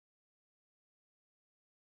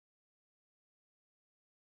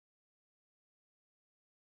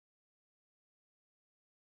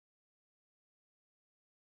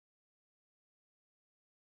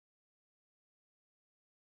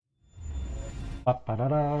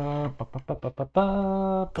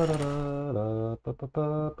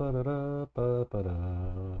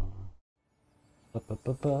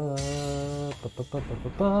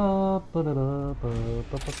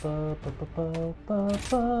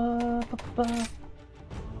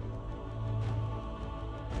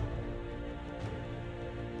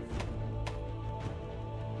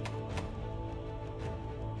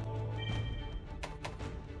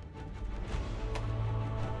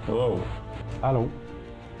Hello. Allô?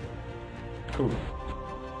 Cool.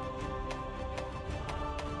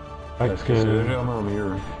 Fait Est-ce que c'est légèrement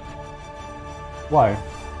mieux? Ouais.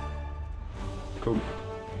 Cool.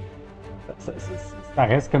 Ça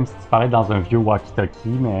reste comme si tu parlais dans un vieux walkie-talkie,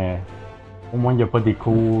 mais au moins il n'y a pas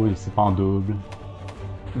d'écho, c'est pas en double.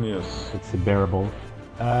 Yes. Fait que c'est bearable.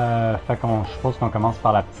 Fait qu'on, je suppose qu'on commence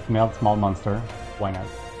par la petite merde Small Monster. Why not?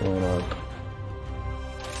 Voilà.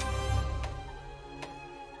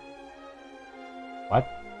 What?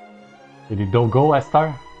 Il y a des dogos à cette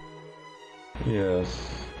heure? Yes.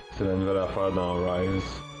 C'est la nouvelle affaire dans Rise.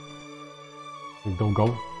 Des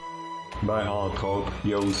dogos? Ben, entre autres,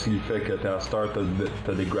 il y a aussi le fait que à Star,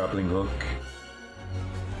 t'as des grappling hooks.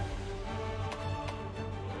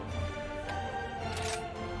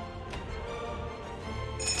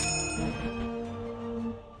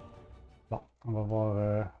 Bon, on va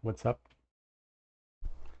voir what's up.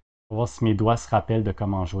 On va voir si mes doigts se rappellent de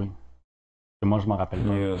comment jouer. Parce que moi, je m'en rappelle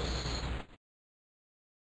pas. Yes.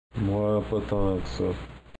 Moi, pas tant que ça.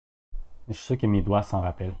 Je suis sûr que mes doigts s'en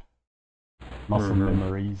rappellent. Muscle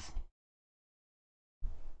memories.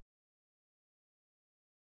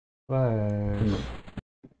 Ouais.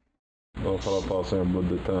 Il va falloir passer un bout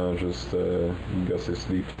de temps juste gosser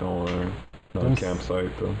Sleep dans le Même campsite.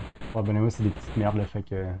 Là. Ouais, ben oui, c'est des petites merdes, là, fait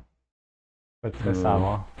que. Pas de stress à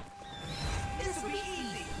avoir.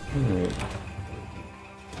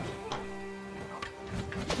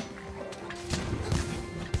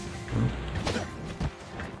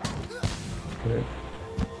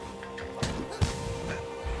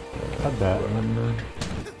 Pas de.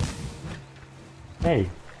 Hey!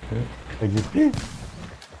 Ça existe plus?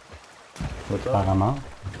 Apparemment.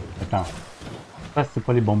 Attends. Je sais que c'est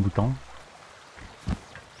pas les bons boutons.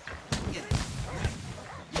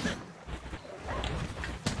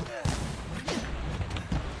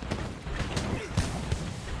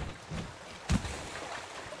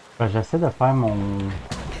 J'essaie de faire mon.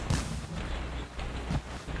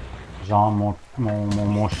 Genre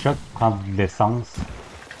mon shot qui prend de l'essence.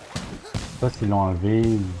 Je sais pas s'ils l'ont enlevé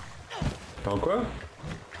ou. Ton quoi?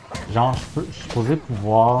 Genre, je suis supposé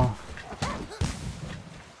pouvoir.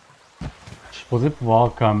 Je suis supposé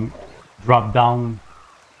pouvoir comme drop down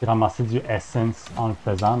et ramasser du essence en le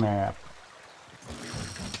faisant, mais.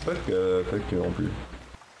 Peut-être qu'ils n'ont plus.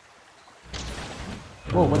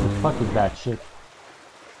 Oh, what the fuck is that shit?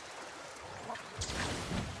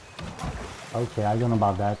 Okay, I don't know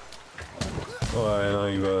about that. Ouais, non,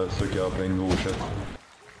 il va ceux qui ont plein de nouveaux shit.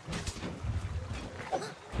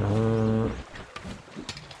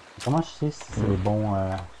 Comment je sais si c'est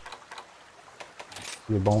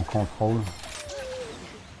les bons contrôles?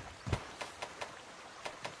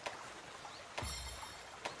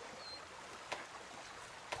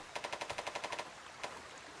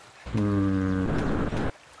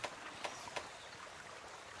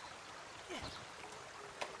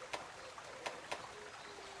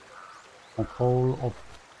 Control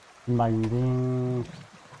optimizing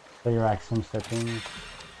player action settings.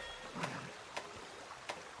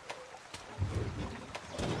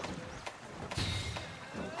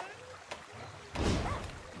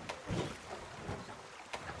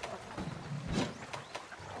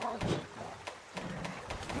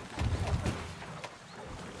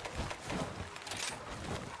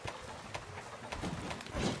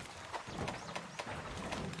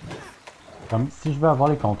 Comme si je veux avoir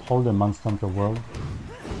les contrôles de Monster Hunter World,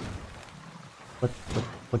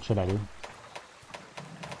 what should I do?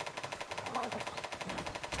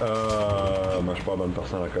 Moi, je suis pas la bonne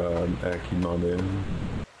personne à qui demander.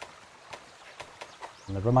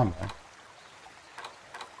 Never mind. Hein?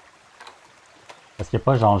 Parce qu'il n'y a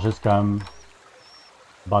pas genre juste comme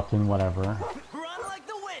button whatever.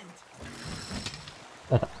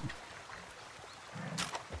 Attends.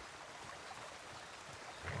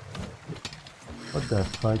 What the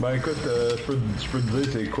fuck? Ben écoute, je peux te dire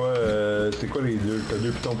c'est quoi les deux. T'as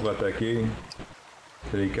deux pitons pour attaquer.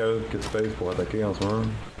 C'est lesquels que tu pèses pour attaquer en ce moment?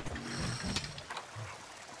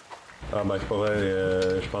 Ah ben c'est pas vrai,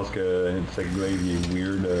 je pense que Insect Glaive il est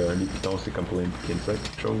weird. Les pitons c'est comme pour les insectes,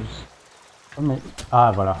 quelque chose. Oh, mais...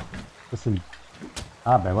 Ah voilà. Ça, c'est...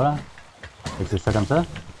 Ah ben voilà. Fait que c'est ça comme ça?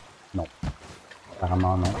 Non.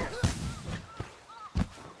 Apparemment non.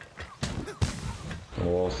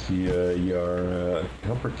 voir si il y a un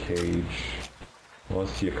Helper Cage. On va voir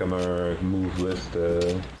s'il y a comme un move list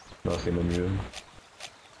dans ces menus.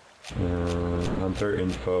 Hunter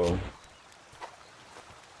Info.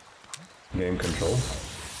 Game Control.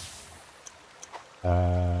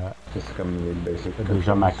 C'est comme les basic c'est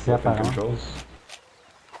déjà maxé apparemment. controls.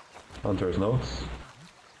 Hunter's Notes.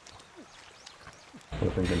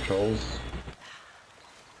 Weapon Controls.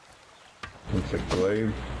 Insect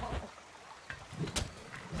Glaive.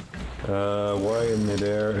 Y in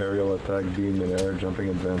midair, aerial attack, B in midair, jumping,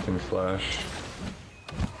 advancing, slash.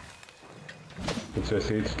 Peux-tu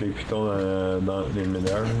essayer tous les pitons dans les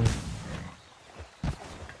midair?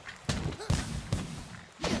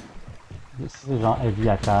 Ici c'est genre heavy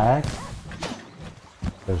attack.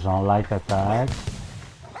 C'est genre light attack.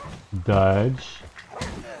 Dodge.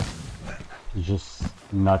 Juste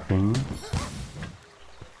nothing.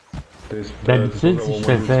 D'habitude si je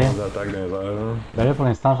faisais... Ben là pour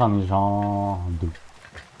l'instant j'en ai genre 2.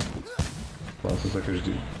 Bon, c'est ça que je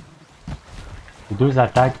dis. 2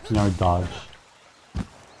 attaques puis un dodge.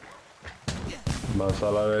 Ben ça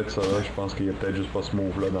a l'air d'être ça là, je pense qu'il y a peut-être juste pas ce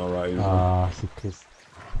move là dans Rise. Ah, c'est triste.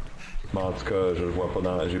 Mais en tout cas, je le vois pas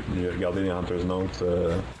dans... J'ai regardé les Hunter's Notes,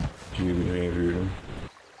 j'ai rien vu là.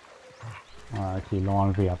 Ah, ok, ils l'ont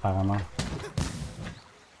enlevé apparemment.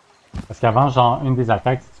 Parce qu'avant, genre, une des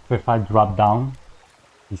attaques, tu pouvais faire drop down.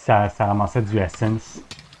 Et ça ramassait du essence.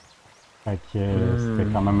 Fait que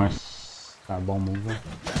c'était quand même un bon move.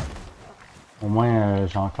 Au moins,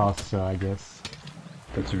 j'ai encore ça, I guess.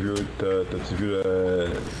 T'as-tu vu le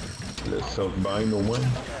self-bind au moins?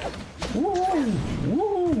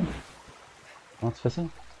 Wouhou! Comment tu fais ça?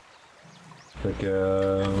 Fait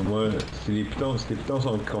que, moi, si les pitons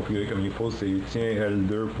sont configurés comme il faut, c'est tiens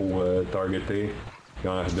L2 pour targeter, puis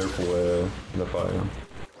en R2 pour le faire.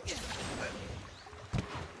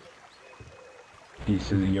 Puis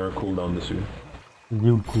il y a un cooldown dessus. Il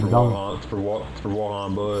est où le cooldown? Tu peux voir en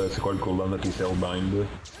bas c'est quoi le cooldown de tes self-bind.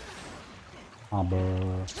 En bas...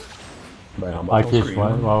 Ben en bas ok, je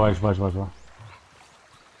vois, ouais, je vois.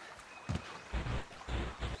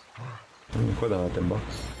 Il y a quoi dans la theme box?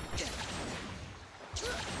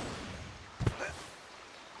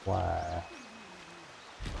 Ouais.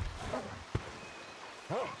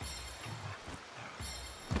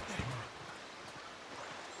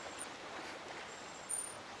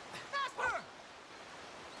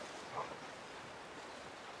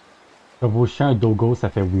 Chevaucher un dogo, ça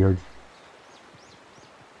fait weird.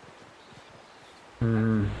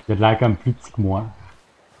 Il a de l'air comme plus petit que moi.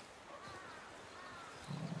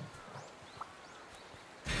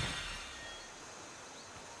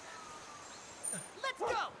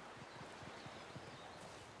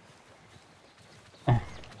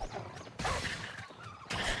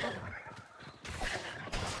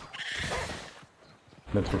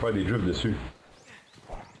 Mais tu peux faire des drifts dessus.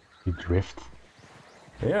 Des drifts.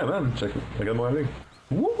 Yeah man, check, regarde-moi aller.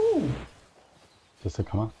 Wouhou! C'est ça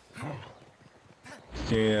comment? Tu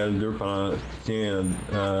tiens L2 pendant... Tu tiens...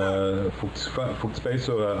 faut que tu payes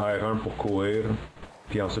sur R1 pour courir.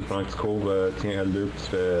 Puis ensuite pendant que tu cours, tiens L2 puis tu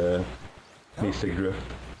fais les stick drift.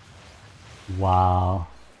 Wow.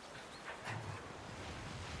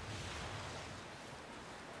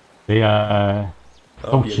 Et Ah,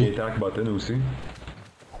 puis il y a des attack buttons aussi.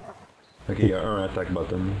 Ok, il y a un attack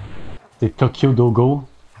button. c'est Tokyo Dogo.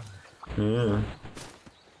 Yeah.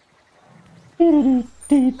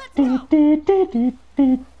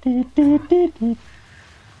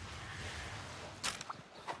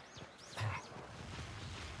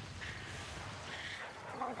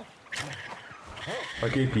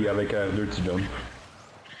 Ok, puis avec R2 tu jumps.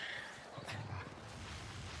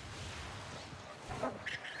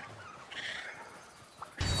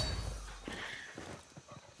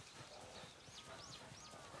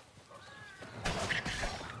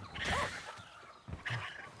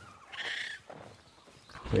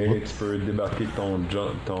 Et tu peux débarquer ton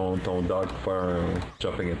dog pour faire un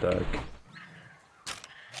jumping attack.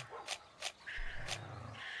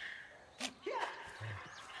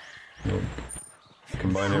 Donc,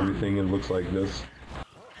 combine everything, it looks like this.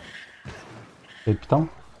 Et Python?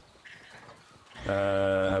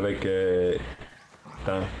 Avec...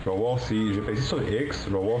 Attends, je vais voir si... J'ai passé sur X,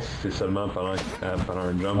 je vais voir si c'est seulement pendant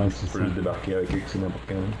un jump, Ouais, si tu peux ça. juste débarquer avec X n'importe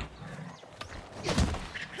quand.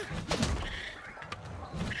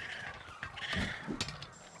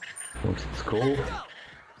 Donc si tu cours...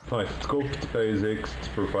 Ouais, si tu cours et tu pèses X, tu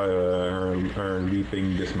peux faire un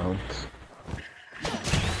leaping dismount.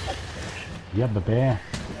 Yeah, bébé.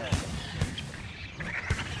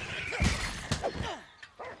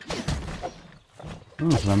 Je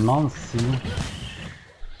me demande si...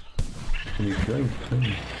 Les flingues, putain.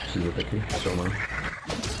 Je les ai attaqués, sûrement.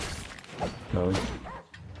 Ah oui.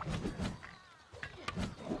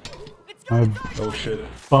 Un Oh shit.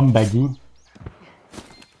 pomme baggy.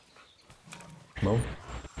 Bon.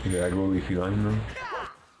 Il est aggro les felines, là.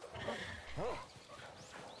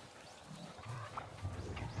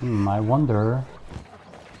 I wonder.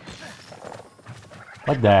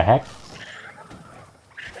 What the heck?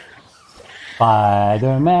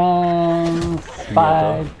 Spider-Man!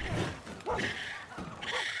 Spider...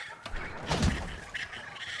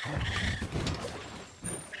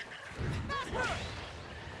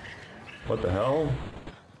 What the hell?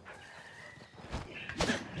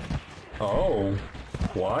 Oh.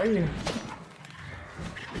 Why?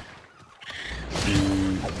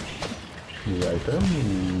 Les items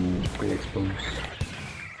ou pré-expose?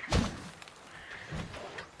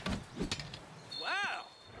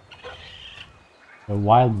 Le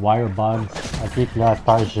Wild Wire Bugs. Ok, puis là, à cette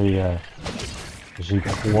heure, j'ai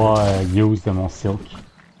 3 use de mon silk.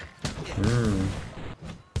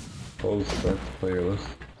 Pose that playlist.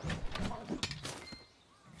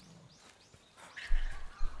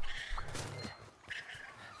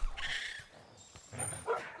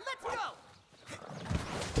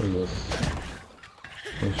 What is this?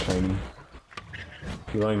 Nice shiny.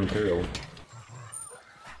 Feline material.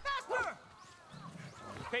 Faster!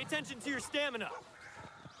 Pay attention to your stamina.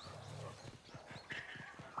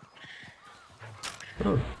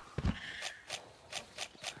 Oh.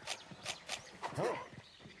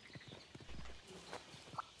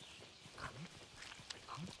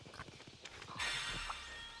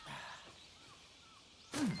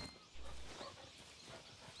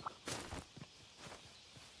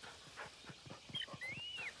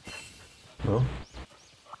 Oh.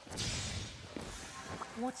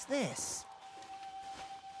 What's this?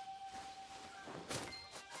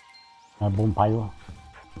 Un bon pile.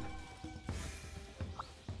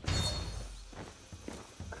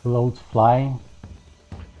 Cloud fly.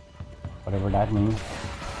 Whatever that means.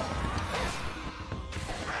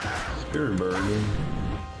 Spirit bird.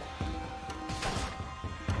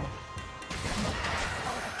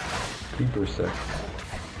 Creeper sex.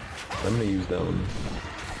 I'm gonna use that one.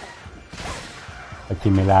 Ok,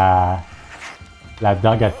 mais la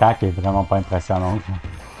dog attack est vraiment pas impressionnante.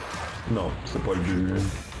 Non, c'est pas le but.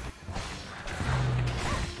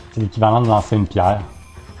 C'est l'équivalent de lancer une pierre.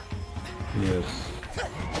 Yes.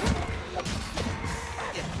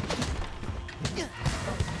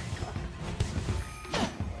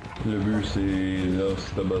 Le but c'est là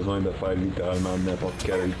si t'as besoin de faire littéralement n'importe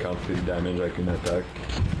quelle quantité de damage avec une attaque.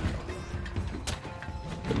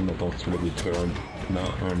 Mettons que tu voulais détruire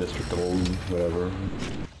un destructible, whatever.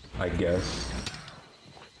 I guess.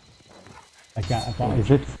 Ok, attends,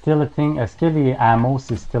 is it still a thing? Est-ce que les ammo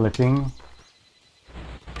c'est still a thing?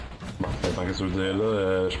 Bon, tant que tu veux dire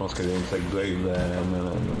là, je pense que les insect blades,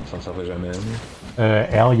 ça s'en servait jamais.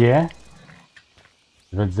 Hell yeah.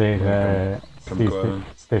 Je veux dire, Comme quoi?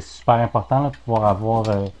 c'était super important là, de pouvoir avoir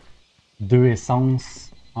 2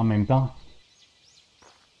 essences en même temps.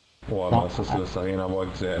 Ouais, Non. ben ça n'a rien à voir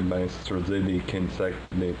avec ben, si tu veux dire des kinsect,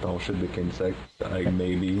 ton shit de kinsect,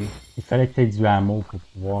 maybe. Il fallait que tu aies du ammo pour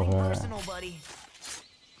pouvoir. Personal, buddy.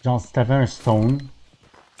 Genre, si t'avais un stone,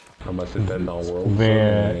 Ah ben c'était dans World, pouvais,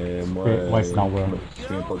 ça, mais moi, ouais, c'est dans World. je me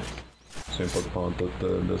souviens pas de pantoute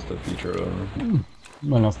de cette feature-là.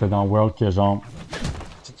 moi non, c'était dans World que genre,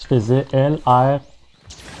 si tu faisais L, R,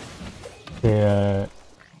 c'était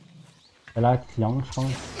LR triangle, je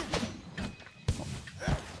pense.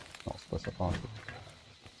 Non, c'est pas ça, pas en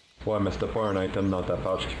tout. Ouais, mais c'était pas un item dans ta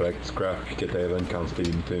pouch qu'il fallait que tu craft puis que t'avais une quantité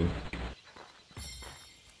limitée.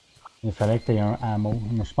 Il fallait que tu aies un ammo.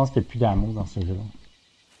 Mais je pense qu'il n'y a plus d'ammo dans ce jeu-là.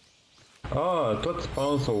 Ah, toi tu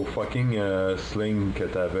penses au fucking sling que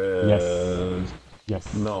t'avais. Yes.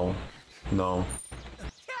 Yes. Non. Non.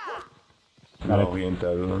 Not Non, a- rien de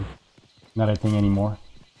tel. Là. Not a thing anymore.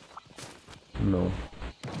 Non.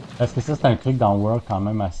 Est-ce que ça, c'est un truc dans World quand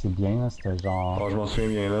même assez bien, là? C'était genre... Oh, je m'en souviens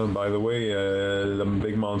bien là. By the way, le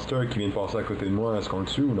Big Monster qui vient de passer à côté de moi, est-ce qu'on le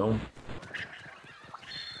tue ou non?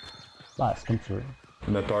 Ah, c'est comme tu veux.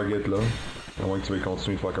 Notre target là. À moins que tu veuilles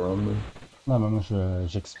continuer de fuck around là. Non, mais moi,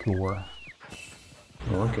 j'explore.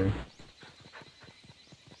 Oh, ok.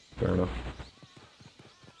 Fair enough.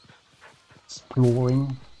 Exploring.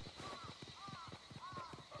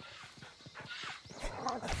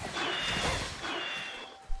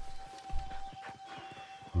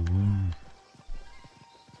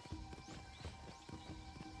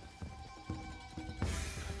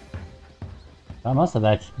 Vraiment, ça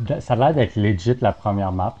a l'air d'être legit la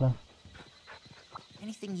première map, là.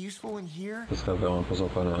 Anything useful in here? Ça serait vraiment pas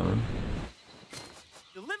surprenant. Hein?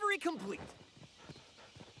 Delivery complete.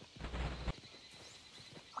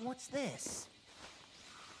 What's this?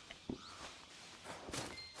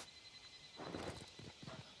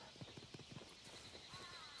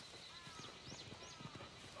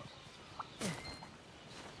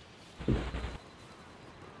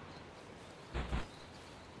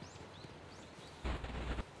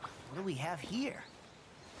 What do we have here?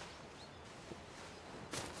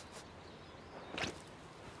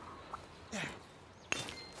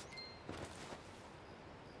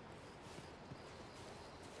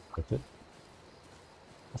 Peut-être.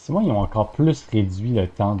 C'est moi, ils ont encore plus réduit le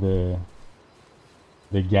temps de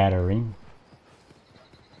gathering.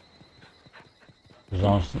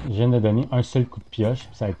 Genre, je viens de donner un seul coup de pioche,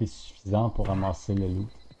 puis ça a été suffisant pour ramasser le loot.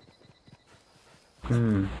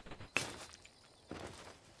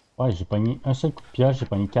 Ouais, j'ai pogné un seul coup de pioche, j'ai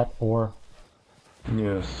pogné 4 ores.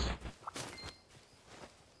 Yes.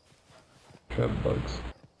 Trap bugs.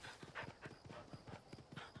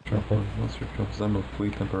 Trap bugs. Once your trap them will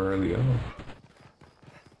flee temporarily. Oh.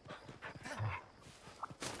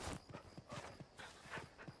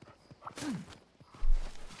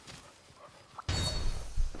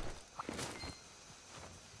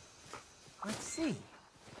 Let's see.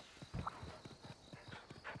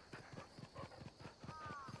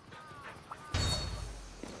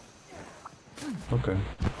 Okay.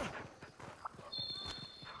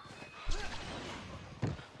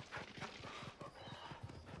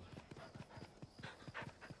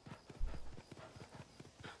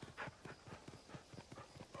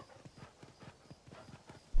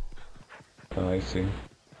 I see.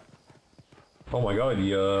 Oh my god, il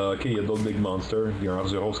y a... Ok, il y a d'autres big monsters. Il y a un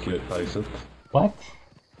Arzuros qui est par ici. What?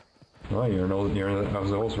 Ouais, il y a un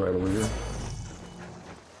Arzuros right over here.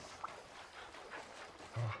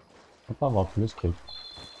 On peut pas avoir plus que...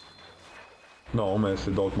 Non, mais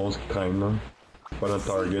c'est d'autres monstres qui traînent là. C'est pas notre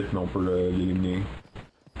target, mais on peut l'éliminer.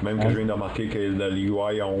 Même que je viens de remarquer que les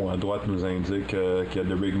UI à droite nous indique qu'il y a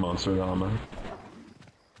de big monsters dans la main.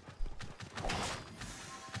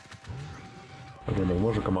 Ok, mais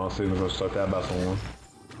moi je vais commencer, je vais sauter à baston là.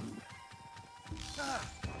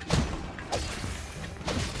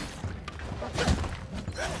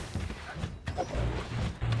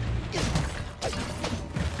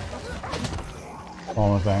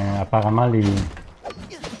 Bon, ben, apparemment, les...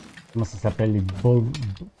 Comment ça s'appelle? Les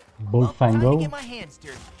Bullfango? Get my hands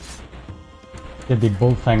dirty. Il y a des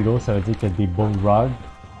Bullfango, ça veut dire qu'il y a des Bullrog.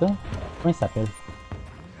 Ça? Comment il s'appelle?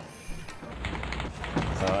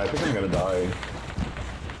 I think I'm gonna die.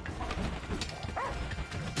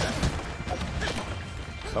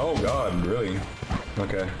 Oh god, really?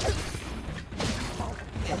 Okay.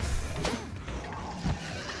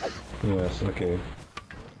 Yes, ok.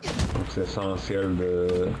 Donc c'est essentiel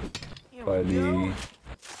de faire des...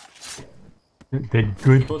 Des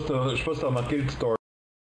good... Je sais pas si t'as remarqué le tutoriel.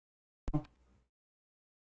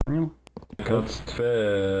 Quand tu te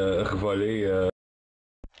fais revoler...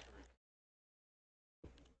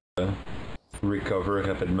 recover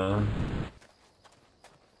rapidement.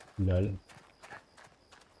 Lol.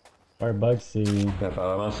 Firebug, c'est...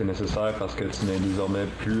 Apparemment c'est nécessaire parce que tu n'es désormais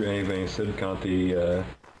plus invincible quand t'es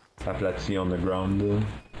aplati on the ground.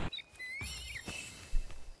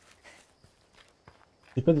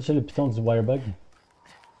 C'est quoi déjà le piton du Wirebug?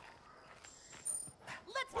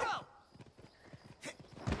 Let's go.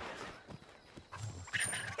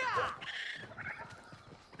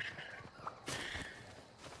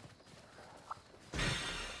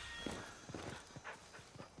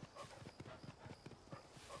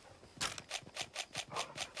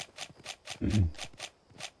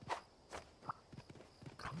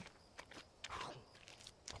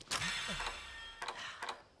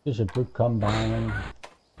 Je peux combine.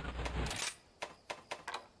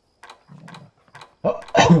 Oh!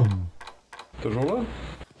 Toujours là?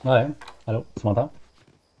 Ouais. Allô, tu m'entends?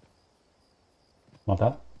 Tu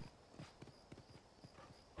m'entends?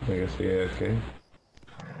 Ok, c'est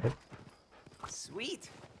ok.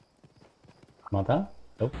 Sweet. Tu m'entends?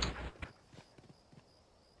 Oh.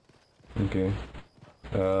 Ok.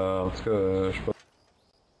 En tout cas, je sais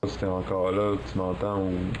pas si t'es encore là, tu m'entends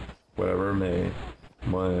ou whatever, mais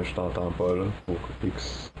moi je t'entends pas là, pour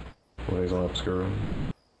X, pour raison obscure.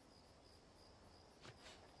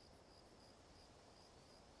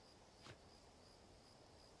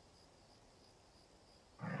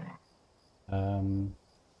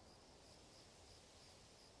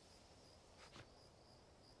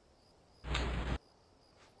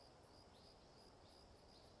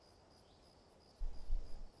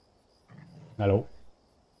 Allô?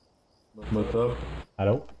 What's up?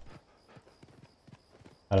 Allô?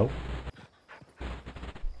 Allô? Tu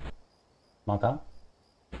m'entends?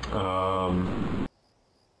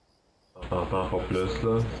 T'entends pas plus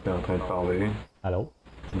là, si t'es en train de parler. Allô?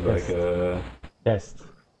 Tu dirais que. Test.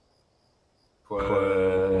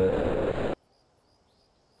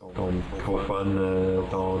 Ton microphone,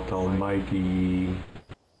 ton mic il.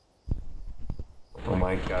 Ton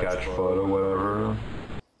mic catch pas là, whatever.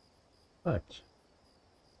 Fuck.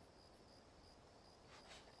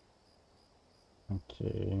 Ok.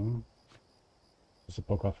 Je sais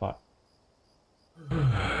pas quoi faire. Je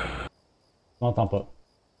m'entends pas.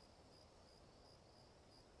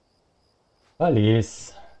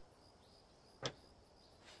 Alice.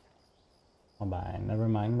 Oh ben, never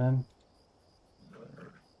mind then.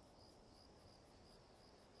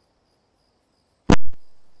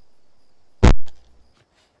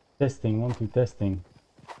 Testing, 1, 2, testing.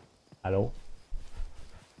 Allô?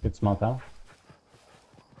 Est-ce que tu m'entends?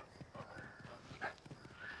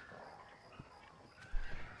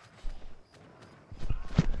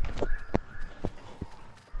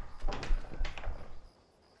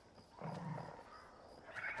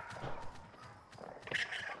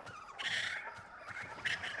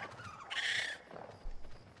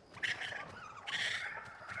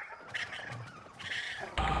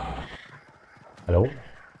 Allô?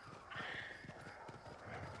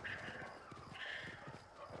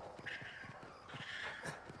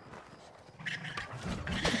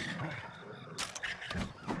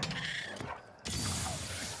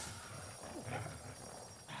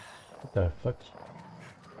 What the fuck?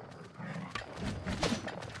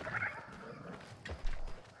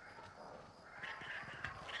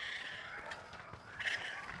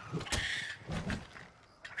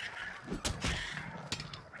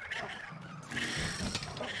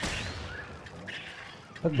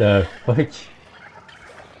 What the fuck?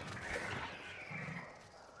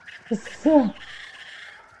 Qu'est-ce que c'est ça?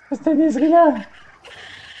 Qu'est-ce que c'est des là?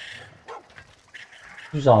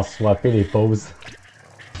 Genre swapper les poses.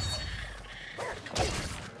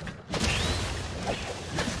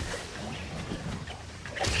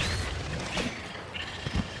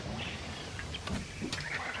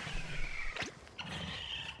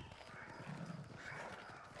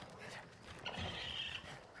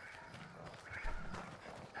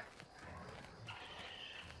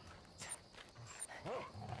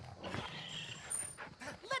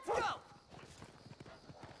 Let's go!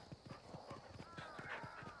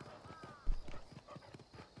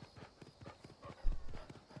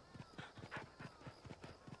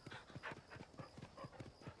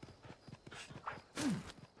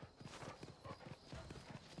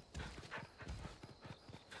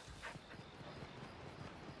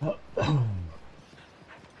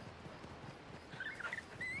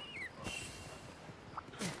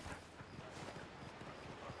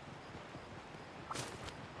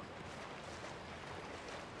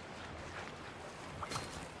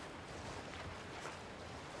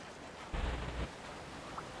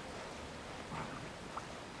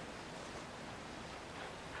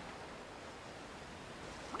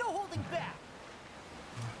 No holding back.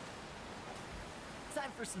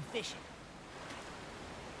 Time for some fishing.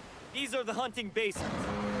 These are the hunting basins.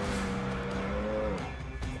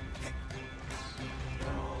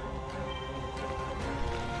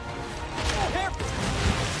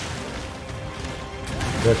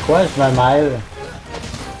 De quoi je me mêle?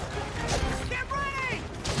 Get ready!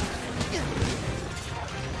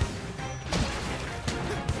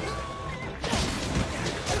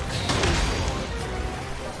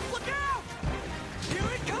 Look out!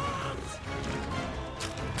 Here it comes!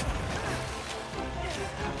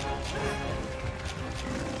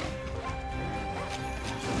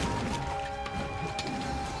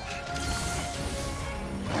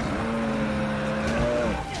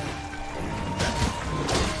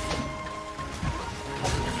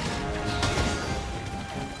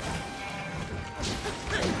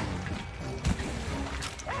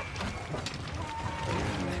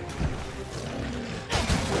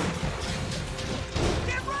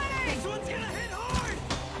 Get ready! This one's gonna hit hard!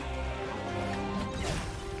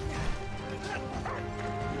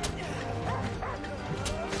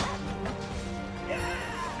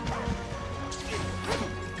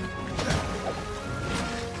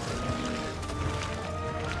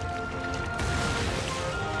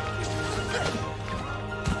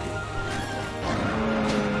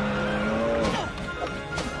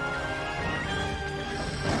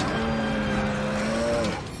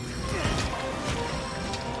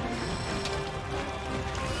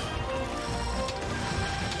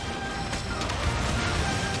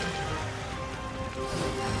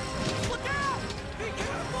 Look out! Be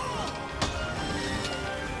careful!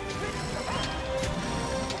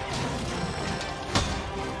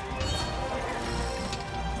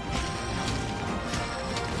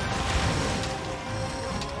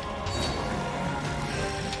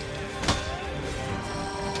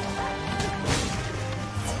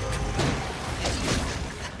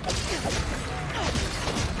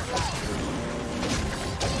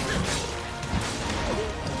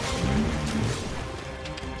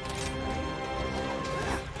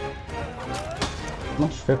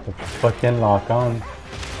 Comment je fais pour fucking lock-on?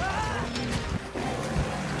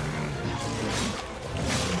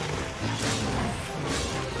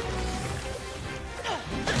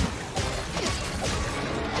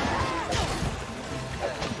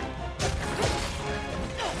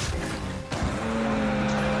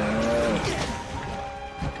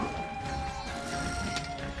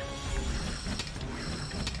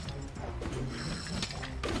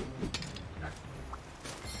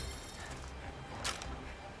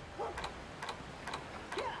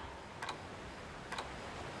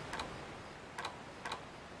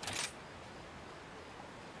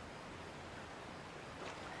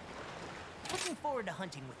 Looking forward to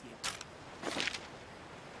hunting with you.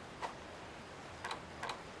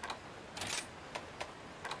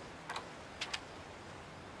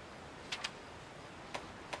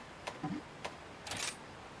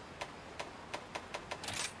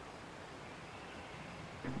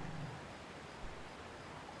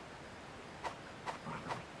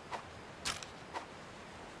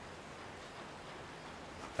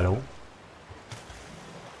 Hello?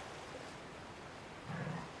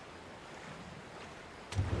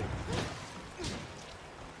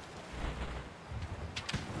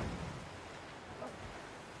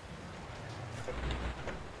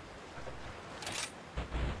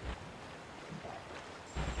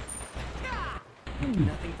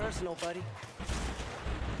 Nothing personal, buddy.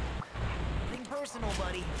 Nothing personal,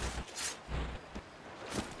 buddy.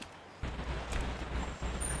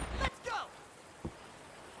 Let's go!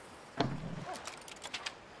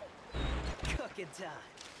 Cooking time.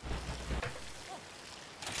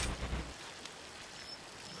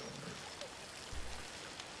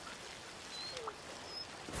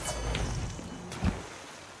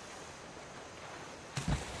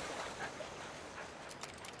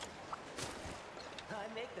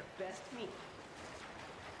 I make the best meat.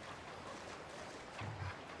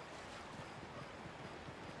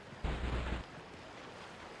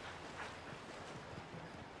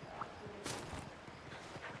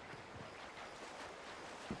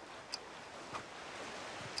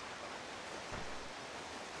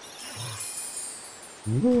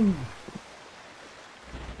 Woo.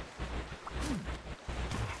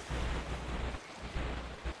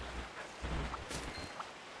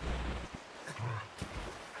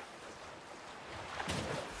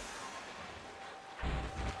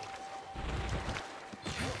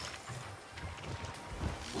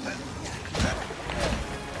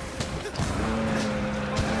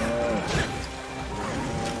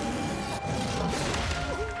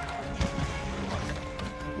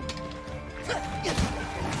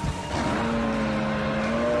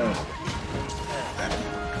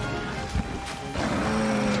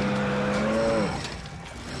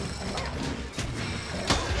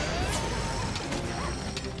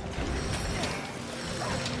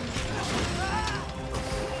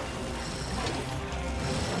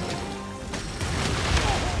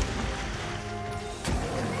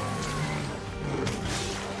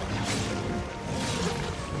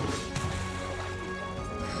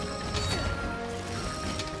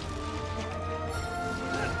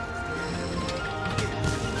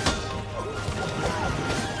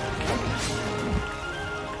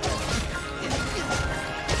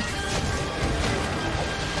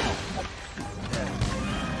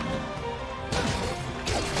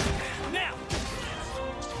 Now!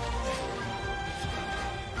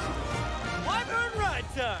 Wyvern ride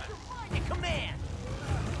time! In command!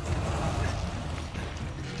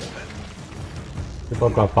 Je sais pas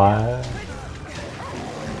quoi faire.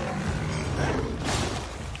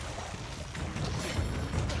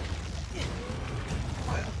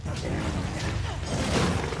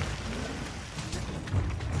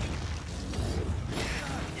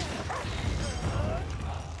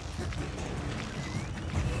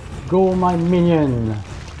 Go my minion!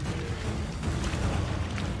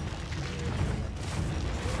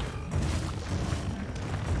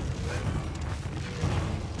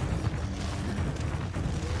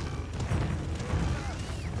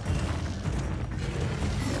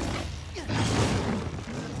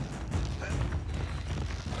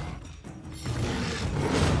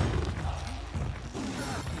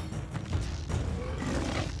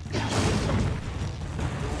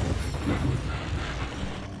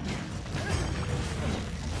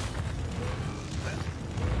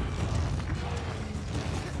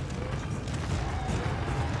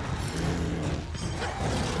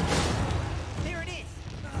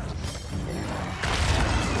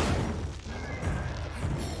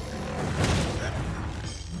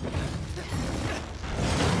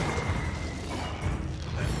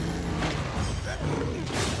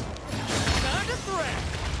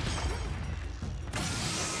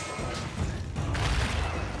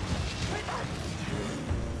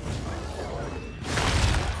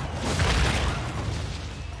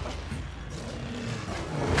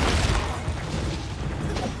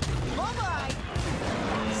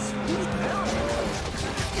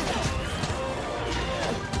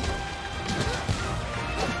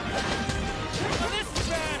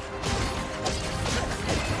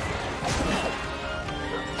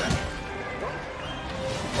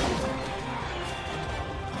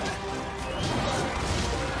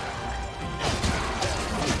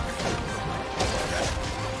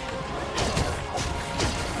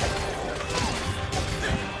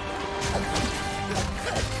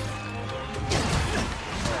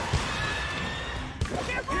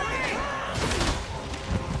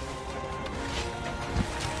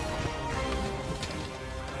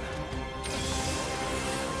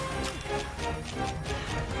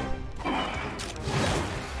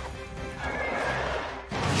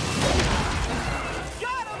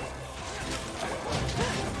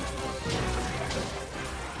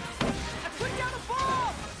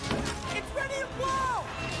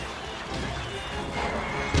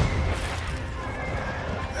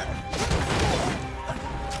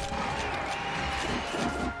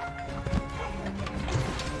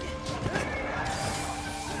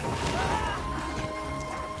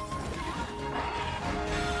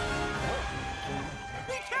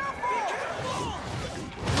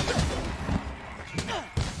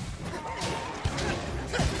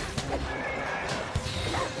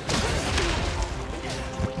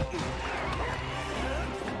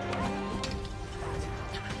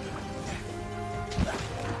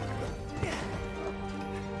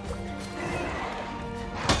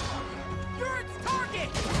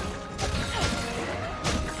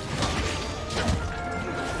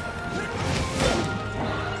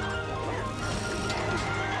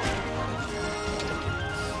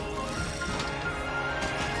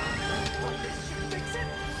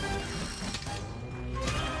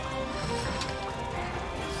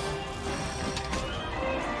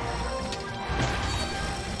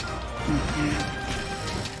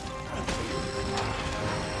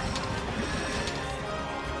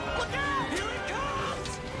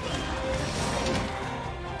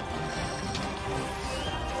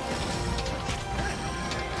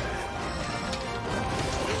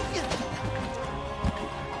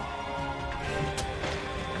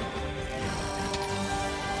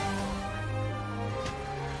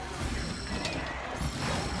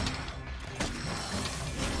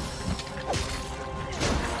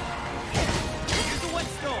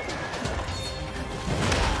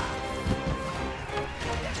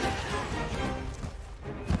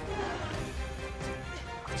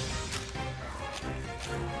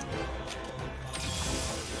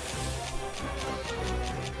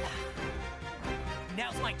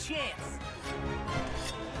 chance.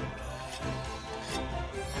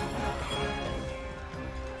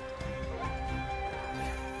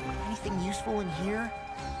 Anything useful in here?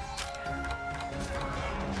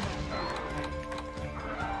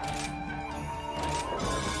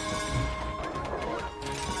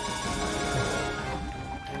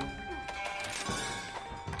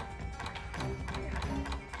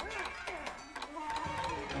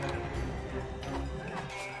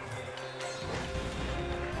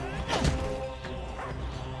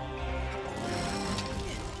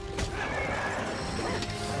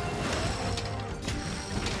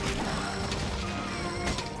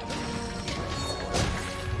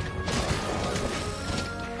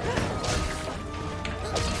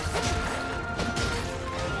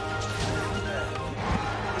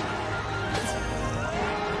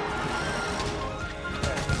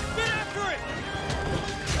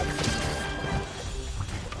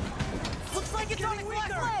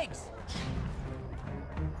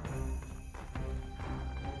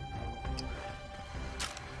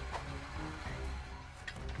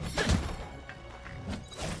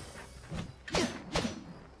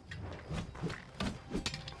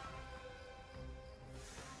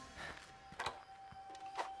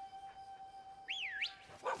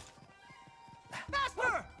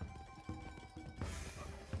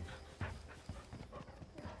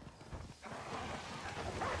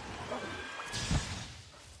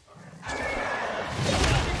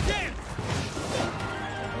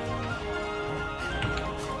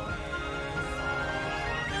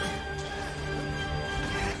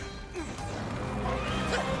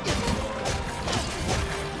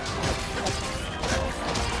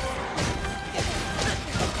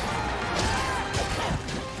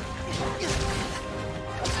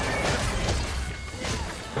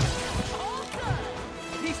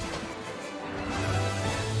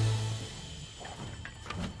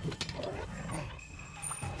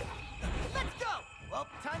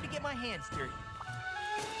 Hands dirty.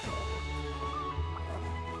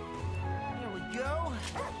 Here we go.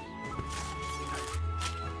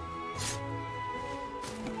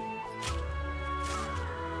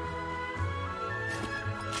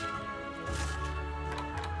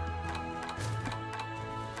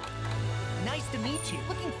 Nice to meet you.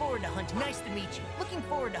 Looking forward to hunting. Nice to meet you. Looking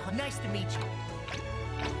forward to hunting. Nice to meet you.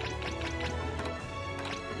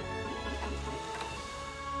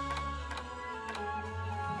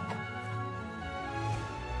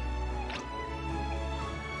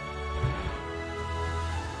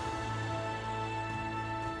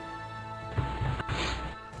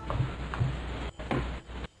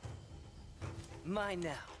 Mine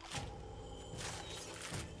now.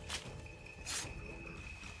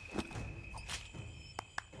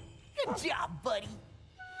 Good job, buddy.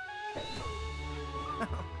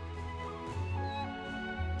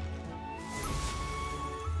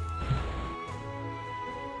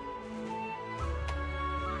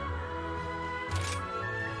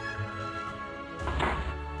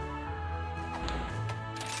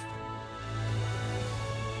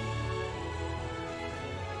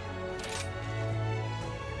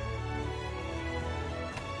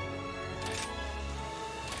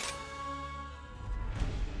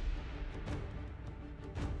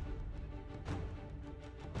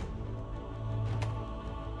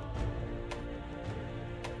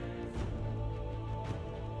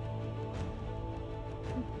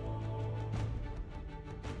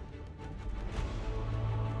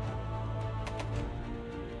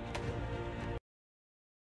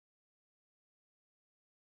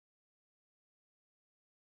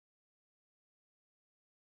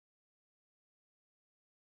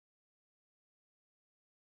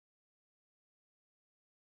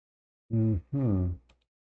 Mhm.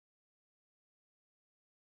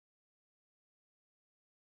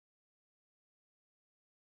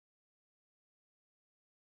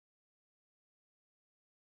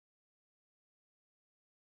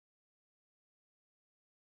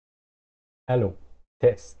 Allô,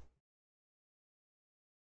 test.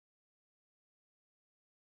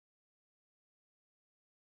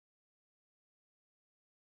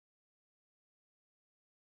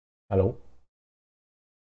 Allô?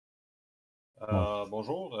 Non.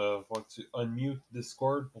 Bonjour, faut que tu unmute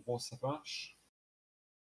Discord pour voir si ça marche.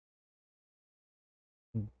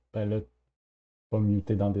 Ben là, pas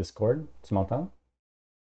muté dans Discord. Tu m'entends?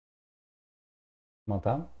 Tu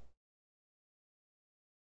m'entends?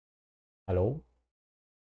 Allô?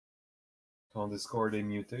 Ton Discord est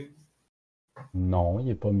muté. Non, il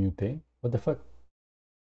est pas muté. What the fuck?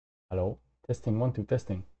 Allô? Testing, 1, 2,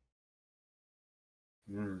 testing.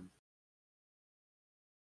 Hmm.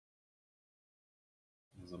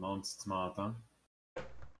 Je me demande si tu m'entends.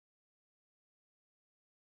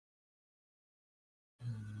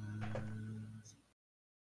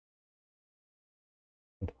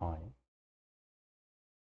 Ouais.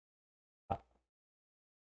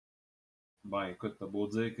 Ben écoute, t'as beau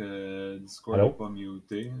dire que Discord Allô? n'est pas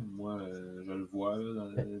muté. Moi, je le vois là, dans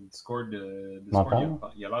le Discord. Discord, M'entends?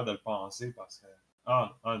 il a l'air de le penser parce que.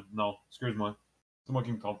 Non, excuse-moi. C'est moi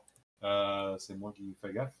qui me trompe. C'est moi qui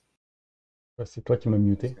fais gaffe. Ouais, c'est toi qui m'as Est-ce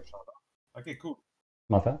muté. que je t'entends? Ok, cool.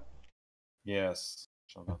 M'entends? Yes,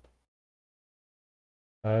 je t'entends.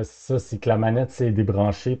 Ça, c'est que la manette s'est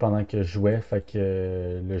débranchée pendant que je jouais, fait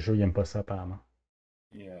que le jeu, il aime pas ça apparemment.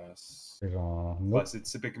 Yes. C'est genre, Ben, nope. c'est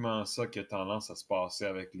typiquement ça qui a tendance à se passer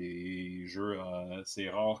avec les jeux. C'est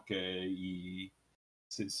rare qu'ils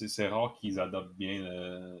c'est rare qu'ils adoptent bien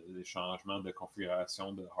les changements de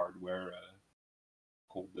configuration de hardware en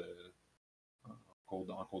cours de,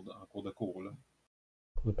 en cours de cours, là.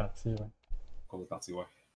 Pour de partie, ouais. En cours de partie, ouais.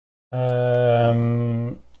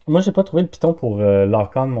 Euh, Moi, j'ai pas trouvé le piton pour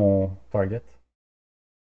lock-on mon target.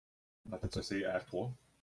 T'as-tu essayé R3?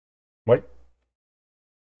 Oui.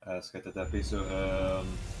 Est-ce que t'as tapé sur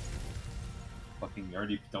fucking un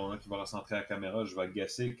des pitons là, qui va recentrer la caméra? Je vais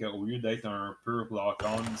guesser qu'au lieu d'être un pur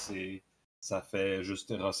lock-on, ça fait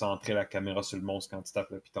juste recentrer la caméra sur le monstre quand tu tapes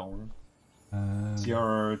le piton, là. S'il y a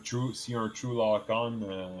un true lock-on,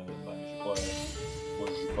 ben, moi,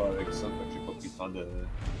 je joue pas avec ça, fait que j'ai pas pris le temps de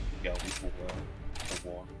regarder pour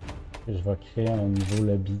voir. Je vais créer un nouveau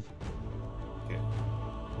lobby. Ok.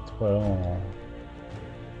 Cette fois-là, on...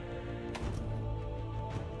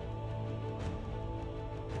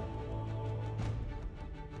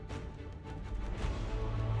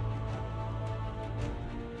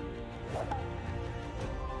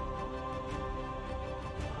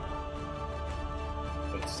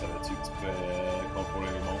 Tu savais-tu que tu pouvais contrôler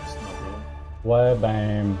les monstres dans Ouais,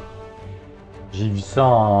 ben... J'ai vu ça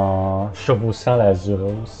en chevauchant la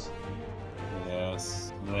Zuros. le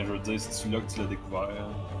jeu? Mais je veux dire, c'est celui-là que tu l'as découvert.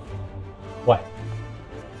 Ouais.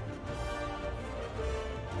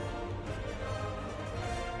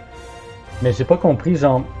 Mais j'ai pas compris,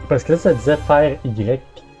 genre... Parce que là, ça disait faire Y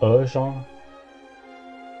puis A, genre.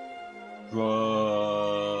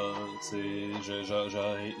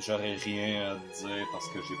 J'aurais rien à te dire parce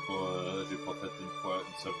que j'ai pas fait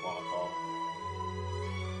une seule fois encore.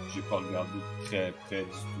 J'ai pas regardé de très près du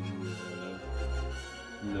tout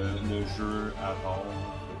le jeu à part.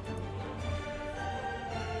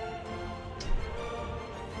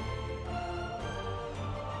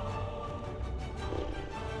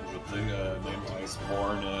 Je veux dire, même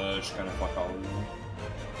Iceborne, je connais pas encore.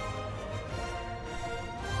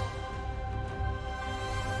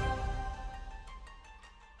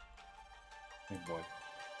 Hey boy.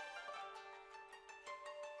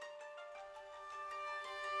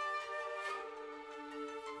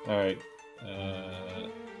 Alright.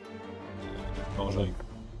 Bon, j'arrive.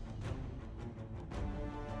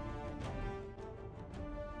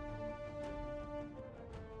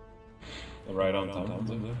 Right on time, on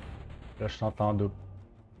dit. Là, je t'entends double.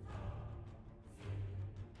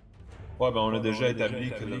 Ouais, ben on a déjà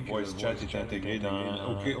établi que le voice chat est intégré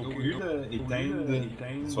dans. Au lieu d'éteindre,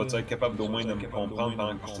 tu vas être capable d'au moins de me comprendre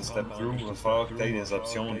pendant que je te step through. Il va falloir que tu aies des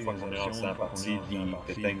options une fois qu'on est rentré dans la partie, puis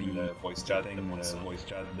t'éteignes le voice chat de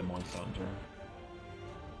Monster Hunter.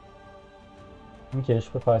 Ok, je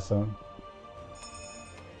peux faire ça.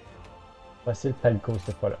 Facile Palco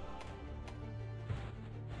cette fois-là.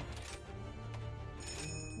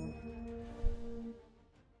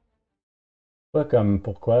 Pas comme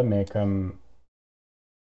pourquoi, mais comme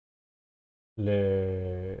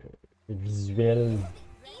le visuel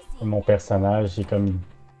de mon personnage est comme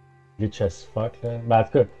glitch as fuck là. Ben, en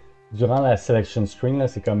tout cas, durant la selection screen là,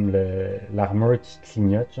 c'est comme l'armure qui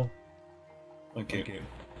clignote genre. Ok.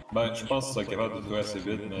 Ben, je pense que tu seras capable de trouver assez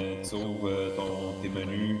vite, mais tu ouvres tes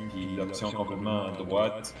menus, puis l'option complètement à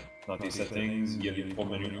droite, dans tes settings, il y a les trois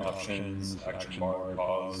menus Options, Action Bar,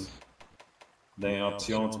 Pause. Dans les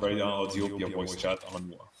options, tu peux aller dans Audio, puis il y a Voice Chat en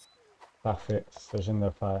moi. Parfait, c'est ça que je viens de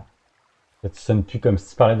faire. Là, tu sonnes plus comme si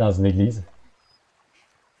tu parlais dans une église.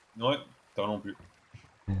 Ouais, toi non plus.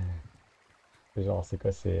 C'est genre, c'est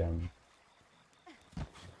quoi, c'est...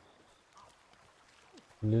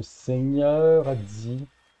 Le Seigneur a dit...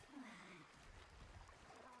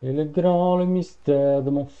 Et le grand, le mystère de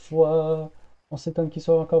mon foie, on s'étonne qu'il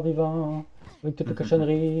soit encore vivant, avec toutes les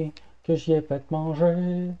cochonneries que j'y ai faites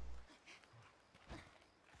manger.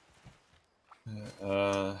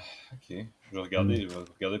 Ok. Je vais regarder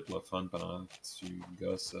pour le fun pendant que tu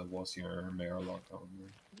gosses, voir s'il y a un meilleur lockdown.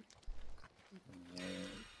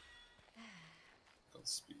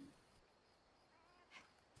 Godspeed.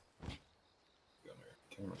 Gunner,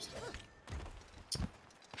 camera start.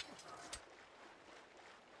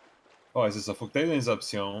 Ouais, c'est ça. Faut que tu aies les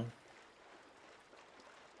options.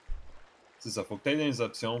 C'est ça, faut que tu ailles dans les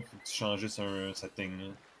options, faut que tu changes sur un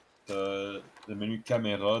setting. T'as le menu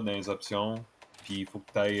caméra dans les options, puis il faut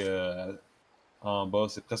que tu ailles en bas,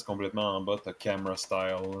 c'est presque complètement en bas, t'as camera style.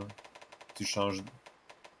 Là. Tu changes,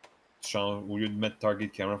 au lieu de mettre target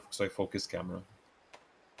camera, faut que ça soit focus camera.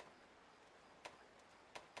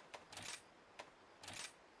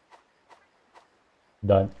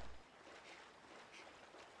 Done.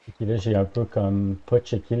 Ok, là, j'ai un peu comme pas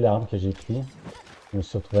checké l'arme que j'ai pris. Je me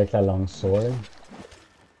suis retrouvé avec la longsword.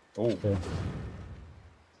 Oh! Ça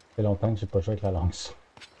fait longtemps que j'ai pas joué avec la longsword.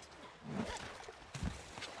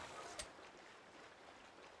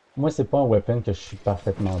 Moi, c'est pas un weapon que je suis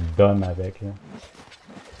parfaitement dumb avec, là.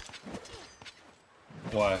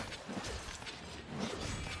 Ouais.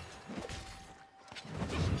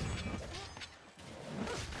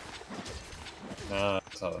 Ah,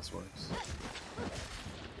 that's how this works.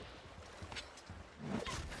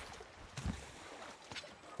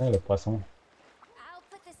 Ah, le poisson. I'll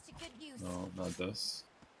put this to good use. No, not this.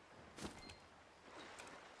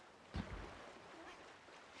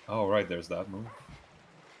 Oh, right, there's that move.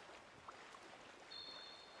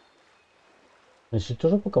 Mais j'ai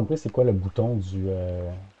toujours pas compris c'est quoi le bouton du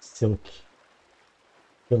Silk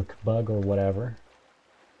Bug or whatever.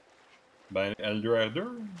 Ben, L2, R2?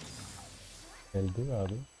 L2,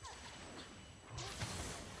 R2.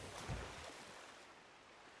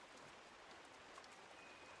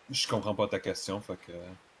 Je comprends pas ta question, fait que...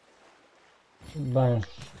 Ben,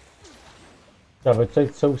 ça va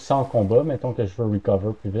être ça aussi en combat, mettons que je veux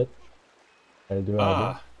recover plus vite. L2, R2.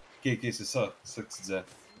 Ah! Ok, c'est ça que tu disais.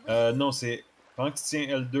 Non, c'est... Pendant que tu tiens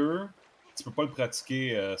L2, tu peux pas le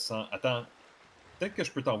pratiquer sans... Attends, peut-être que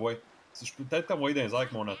je peux t'envoyer... Je peux peut-être t'envoyer dans les airs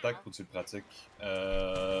avec mon attaque pour que tu le pratiques.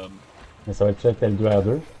 Mais ça va être avec L2,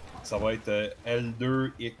 R2. Ça va être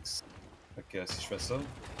L2X. Fait que si je fais ça...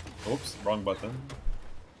 Oups, wrong button.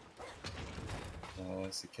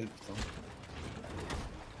 C'est quel bouton?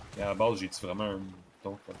 Et à la base, j'ai-tu vraiment un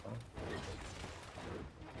bouton pour le faire?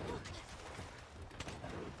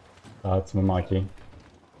 Ah, tu m'as manqué.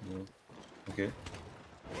 Ouais. Ok.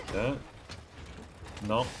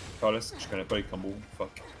 Non, Carlos, je connais pas les combos.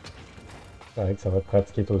 Fuck. C'est vrai que ça va te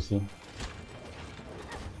pratiquer toi aussi.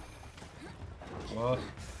 Ouais.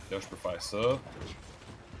 Là, je peux faire ça.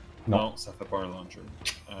 Non. Non, ça fait pas un launcher.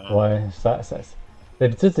 Ouais,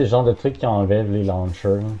 d'habitude, c'est le genre de truc qui enlève les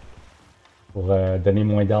launchers pour donner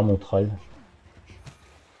moins d'armes aux trolls.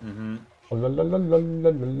 Mhm. Oh là là là là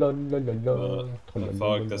là là là là là. Il va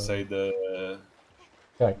falloir que t'essayes de...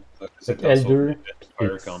 Ouais. C'est C'est L2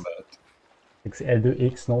 Fire X. Combat. C'est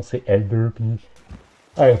L2X, non, c'est L2 puis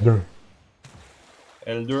R2.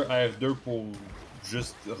 L2, R2 pour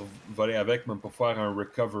juste voler avec, mais pour faire un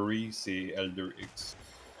recovery, c'est L2X.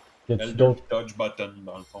 Y a-tu L2 d'autres? dodge button,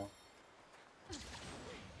 dans le fond.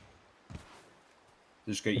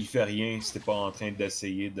 C'est juste qu'il fait rien si t'es pas en train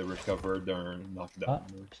d'essayer de recover d'un knockdown. Ah,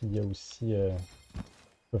 puis il y a aussi. Je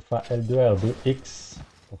peux faire L2, R2, X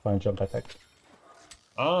pour faire un jump attack.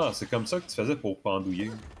 Ah, c'est comme ça que tu faisais pour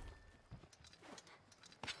pendouiller.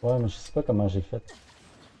 Ouais, mais je sais pas comment j'ai fait.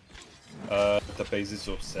 T'as pesé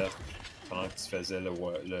sur cercle pendant que tu faisais le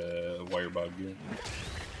wirebug.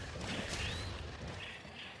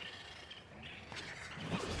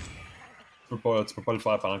 Tu peux pas le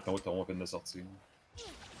faire pendant que ton weapon de sortie.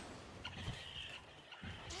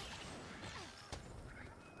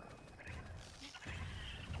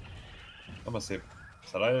 Ah, ça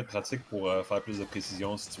a l'air d'être pratique pour faire plus de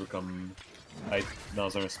précision si tu veux comme être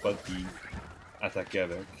dans un spot puis attaquer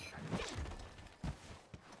avec.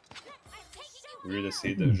 Au lieu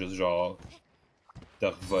d'essayer de juste genre te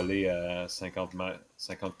revoler à 50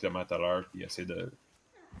 km/h puis essayer de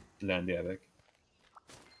lander avec.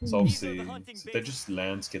 Sauf que c'est peut-être juste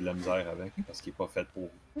Lance qui a de la misère avec parce qu'il est pas fait pour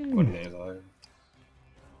voler dans les airs.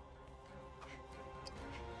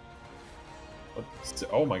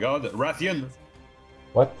 Oh my god, Rathian!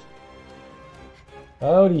 What?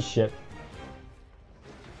 Holy shit.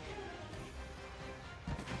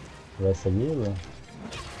 Je vais essayer là.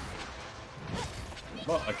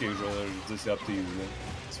 Bon, ok, je dis c'est up to you là.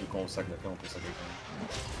 Si tu veux qu'on sac le camp, on peut sacrer le camp.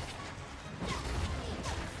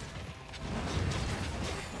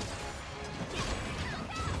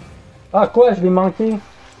 Ah quoi, je l'ai manqué? Ouais,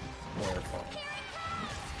 fort.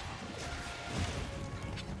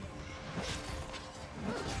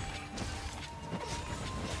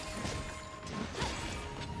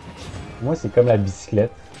 Moi, c'est comme la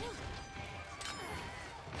bicyclette.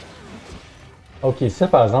 Ok, ça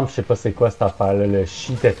par exemple, je sais pas c'est quoi cette affaire-là, le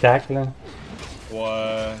sheet attack là.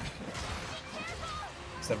 Ouais.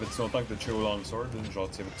 Ça fait longtemps que tu as tué au longsword, genre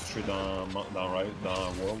tu avais touché dans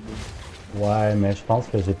World. Ouais, mais je pense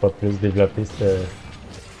que j'ai pas plus développé ce... Ouais.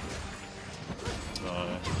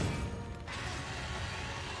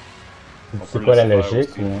 On C'est peut quoi la laisser faire logique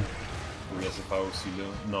aussi. ou... On peut laisser faire aussi là.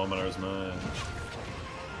 Non, malheureusement.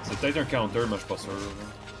 C'est peut-être un counter, mais je suis pas sûr.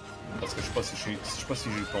 Parce que je sais pas si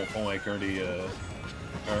je le confonds avec un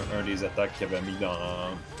des attaques qu'il avait mis dans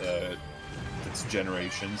Petit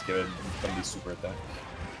Generations, qui avait comme des super attaques.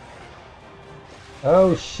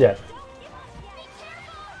 Oh shit!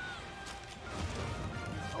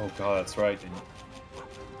 Oh god, that's right. And...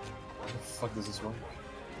 How the fuck does this work?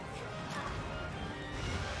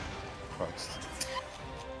 Christ.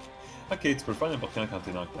 Ok, tu peux le faire n'importe quand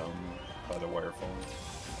t'es knockdown. By the wirefall.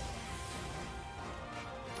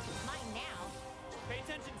 Mine now. Pay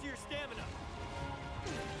attention to your stamina.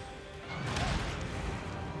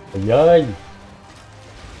 Aïe aïe!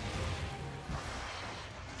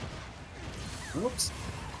 Oups!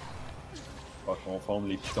 Pas confondre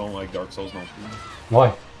les pitons avec Dark Souls non plus. Ouais.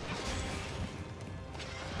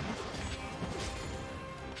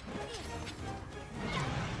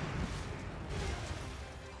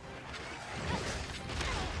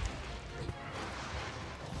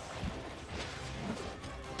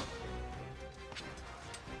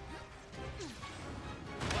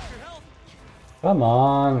 Come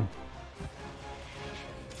on!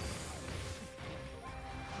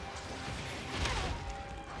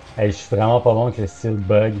 Hey, je suis vraiment pas bon avec le style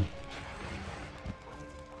bug.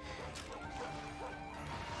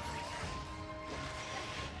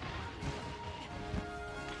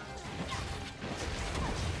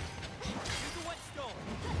 Use the whetstone.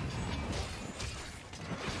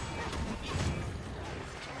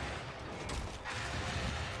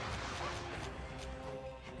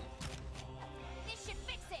 This should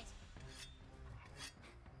fix it.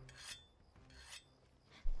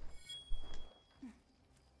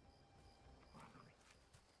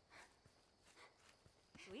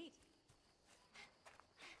 Sweet.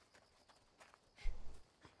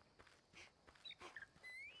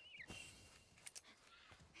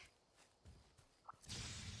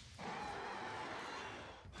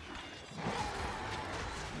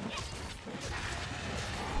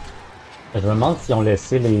 Je me demande si on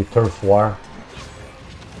laissé les Turf War.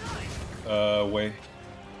 Ouais.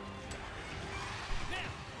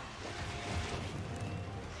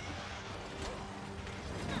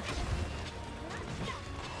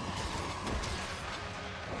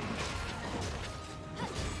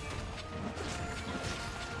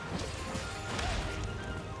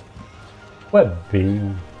 What B?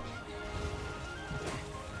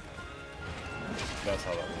 That's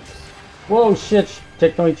how that works. Wow shit!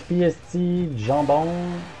 Check ton HP, esti, jambon.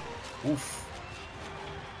 Ouf!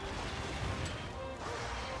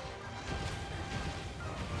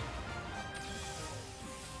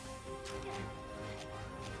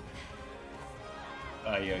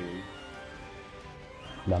 Aïe aïe aïe.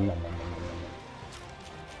 Nam, nam, nam, nam, nam,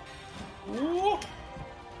 nam. Ouh!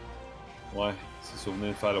 Ouais, c'est souvenir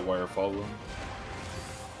de faire le wirefall là.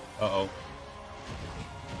 Uh oh.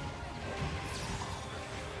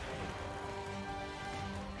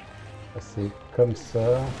 C'est comme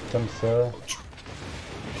ça, comme ça.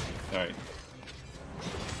 Alright.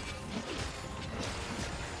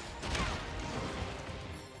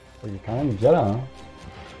 Il est quand même violent, hein?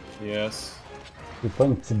 Yes. C'est pas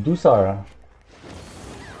une petite douceur, hein?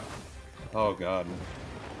 Oh god.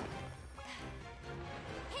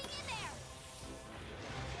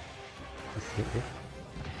 C'est-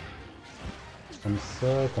 Comme ça,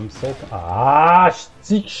 comme ça. Ah, je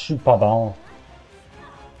dis que je suis pas bon.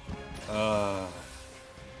 Ah.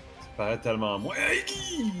 Ça paraît tellement moins.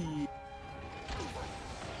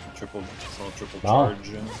 Son triple Bon.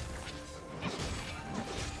 charge.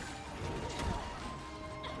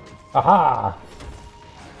 Ah ah!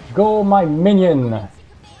 Go my minion!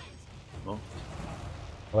 Bon.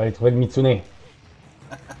 On va aller trouver le Mitsune.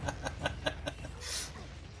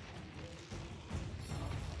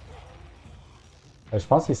 Je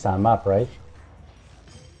pense que c'est sa map, right?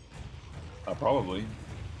 Ah, probably.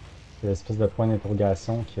 C'est l'espèce de point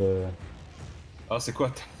d'interrogation que... Ah, c'est quoi?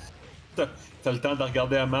 T'as le temps de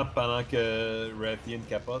regarder la map pendant que Rathian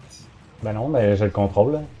capote? Ben non, mais je le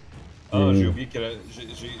contrôle, là. Ah, Et- j'ai oublié que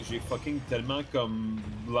j'ai fucking tellement comme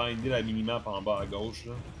blindé la minimap en bas à gauche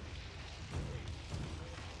là.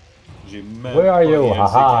 J'ai même Where are pas you? réalisé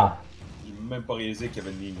Haha! j'ai même pas réalisé qu'il y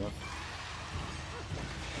avait une minimap.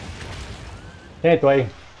 Tiens, toi!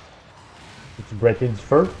 Peux-tu bretter du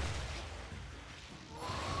feu?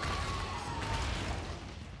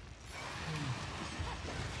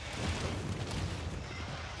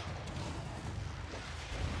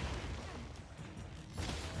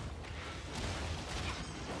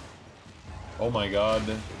 Oh my god.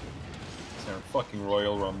 C'est un fucking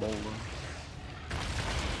Royal Rumble, là.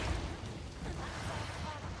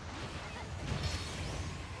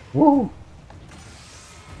 Wouh!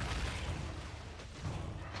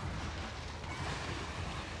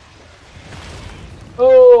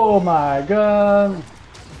 Oh my god!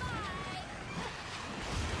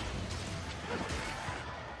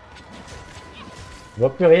 Il va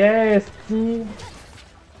plus rien, esti!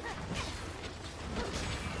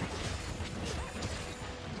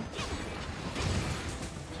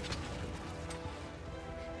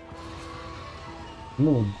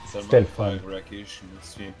 Non, c'était le fun. Racké, je me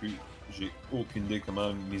souviens plus. J'ai aucune idée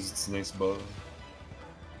comment Mizutsune se bat.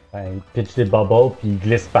 Ben, il pitch des bubbles puis il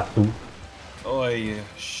glisse partout. Oh,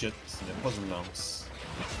 shit, ce n'est pas une lance.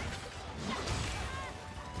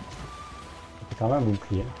 C'est quand même un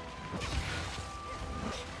bouclier.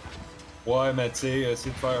 Ouais, mais tu sais,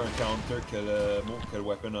 essayer de faire un counter que le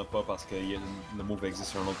weapon n'a pas parce que le move existe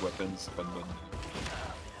sur un autre weapon, c'est pas une bonne idée.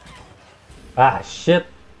 Ah shit!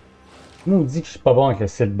 Moi, on dit que je suis pas bon avec le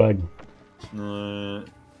sit bug. I'm not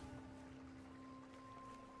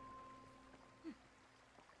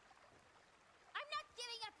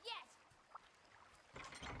giving up yet.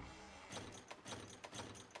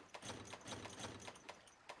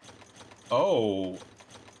 Oh!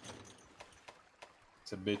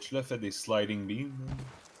 Cette bitch-là fait des sliding beams.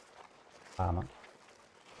 Apparemment.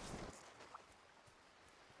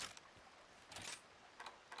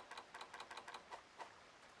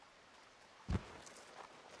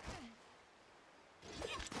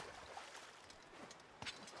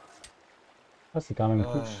 Ça, c'est quand même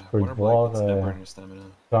cool. Je peux le voir. Ça,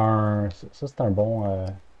 c'est un bon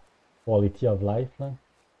quality of life. Là.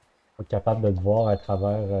 Être capable de te voir à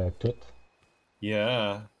travers tout.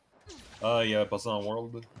 Yeah. Ah, il y avait pas ça en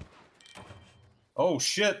World. Oh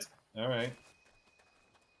shit! Alright.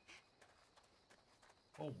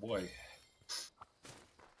 Oh boy.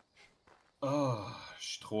 Ah, je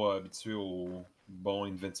suis trop habitué aux bons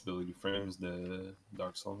Invincibility Frames de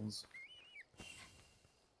Dark Souls.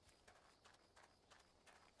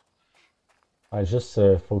 Ouais, juste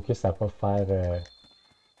focus à pas faire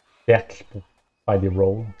cercle pour faire des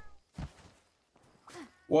rolls.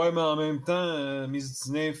 Ouais, mais en même temps,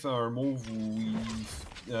 Mizutsune fait un move où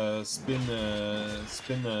il spin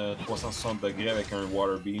 360 degrés avec un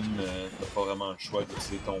Water Beam. T'as pas vraiment le choix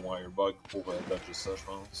d'utiliser ton Wirebug pour dodger ça, je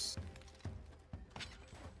pense.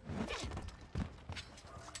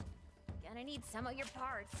 Gonna need some of your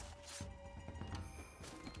parts.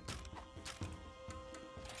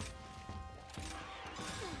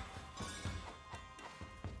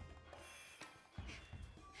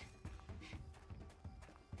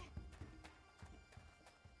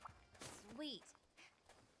 Sweet.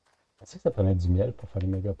 Tu sais que ça prenait du miel pour faire les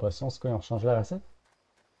méga potions. C'est quoi, ils ont changé la recette?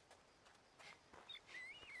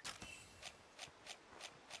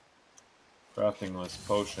 Crafting less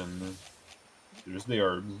potion. C'est juste des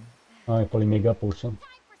herbs. Ouais, pour les méga potions.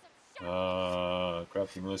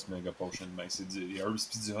 Crafting list mega potion. Ben, c'est des herbs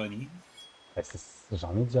pis du honey. Ben,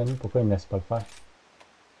 j'en ai du honey, pourquoi ils me laissent pas le faire?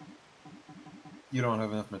 You don't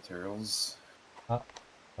have enough materials. Ah,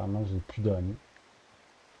 apparemment j'ai plus de honey.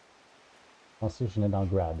 Je pensais que je venais d'en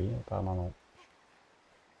grabber, apparemment non.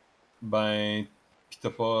 Ben, pis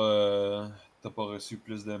t'as pas reçu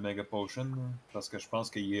plus de mega potion, parce que je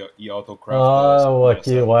pense qu'il auto-craft. Ah, ok,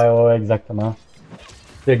 ouais, exactement.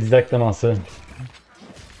 C'est exactement ça. I'll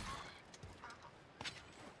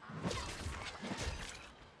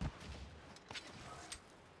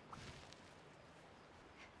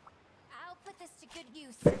put this to good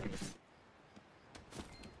use.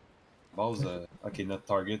 Base, ok, notre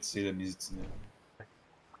target c'est le Mizutsune.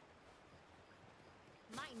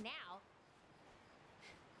 Mine now.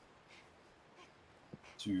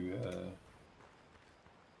 Tu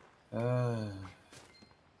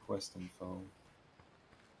quest info.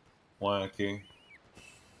 Ouais, ok.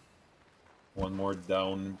 One more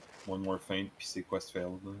down, one more faint, puis c'est quest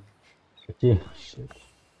failed. Ok, shit.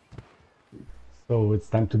 So it's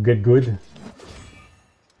time to get good.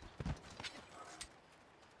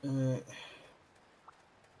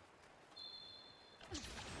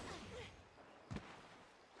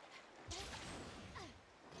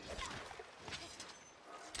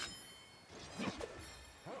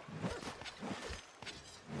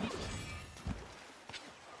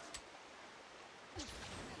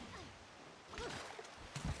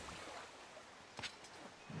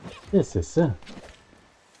 Yeah, c'est ça.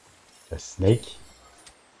 A snake.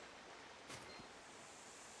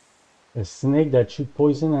 A snake that shoots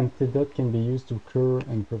poison antidote can be used to cure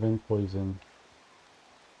and prevent poison.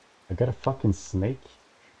 I got a fucking snake.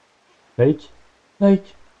 Snake?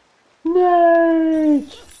 Snake!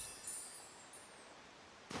 Snake!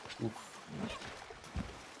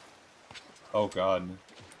 Oh god.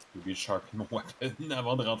 J'ai oublié de sharpen mon weapon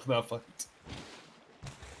avant de rentrer dans la fight.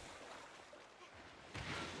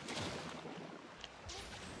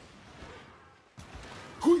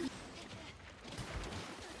 Couille!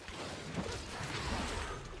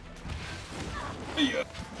 Aïe!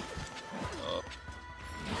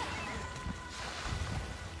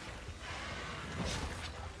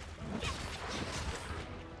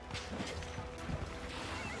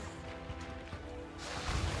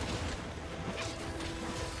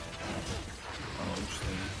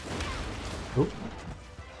 Oh.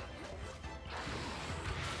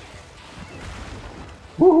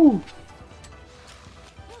 Wouhou!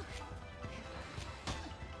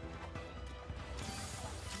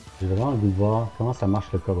 J'ai vraiment envie de voir comment ça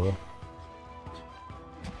marche le Cobra.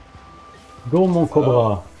 Go mon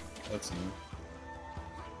Cobra! That's new.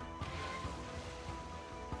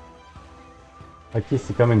 Ok,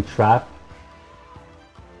 c'est comme une trap.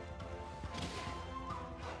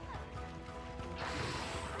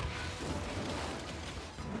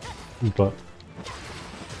 Ou pas.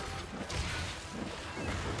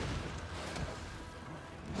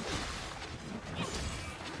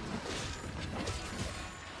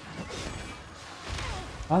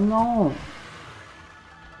 Ah non!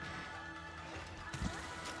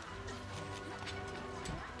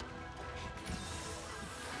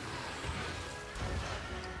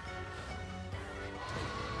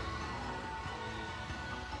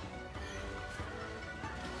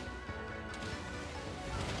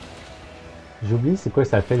 J'ai oublié c'est quoi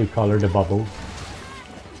ça fait les colors de bubble.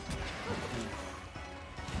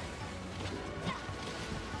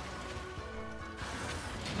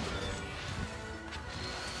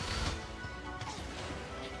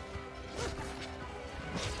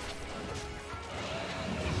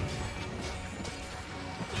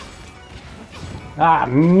 Ah,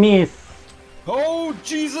 miss! Oh,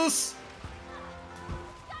 Jesus!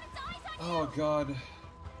 Oh, God.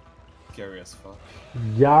 Scary as fuck.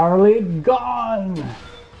 Yarly gone!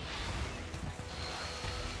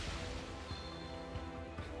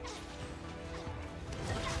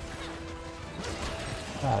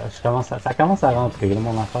 Ah, ça commence à rentrer, là,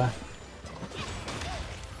 mon affaire.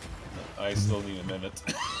 I still need a minute.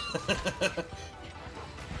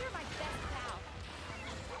 You're my best pal.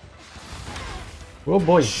 Oh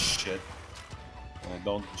boy! Shit.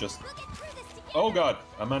 Don't just... We'll get through this together. Oh, God.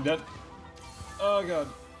 Am I dead? Oh, God.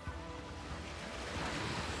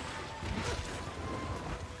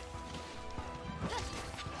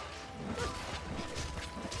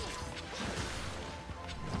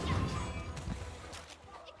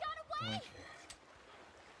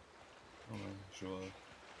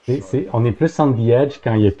 On est plus on the edge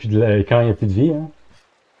quand il n'y a plus de vie, hein.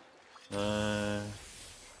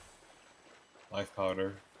 Life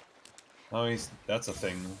powder. Oh, that's a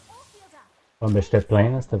thing. Ah, ben j'étais plein,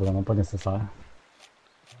 là, c'était vraiment pas nécessaire.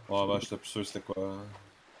 Ouais, ben, j'étais plus sûr c'était quoi.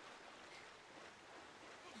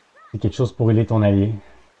 C'est quelque chose pour aider ton allié.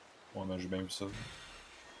 Ouais, ben, j'ai bien vu ça.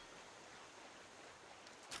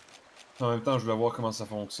 En même temps, je voulais voir comment ça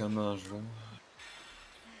fonctionne dans le jeu.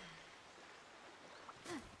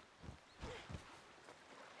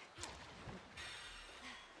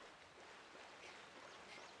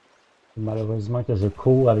 Malheureusement que je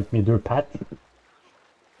cours avec mes deux pattes.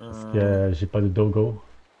 Parce que j'ai pas de dogo.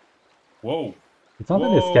 Wow! Es-tu en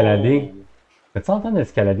train d'escalader? Es-tu en train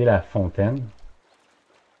d'escalader la fontaine?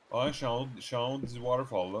 Ouais, je suis en haut du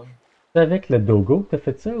waterfall, là. C'est avec le dogo que t'as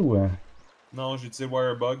fait ça ou... Non, j'ai utilisé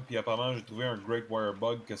Wirebug, puis apparemment j'ai trouvé un Great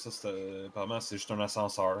Wirebug, que ça, apparemment c'est juste un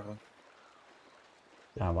ascenseur. Hein.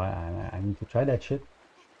 Ah ouais, I need to try that shit.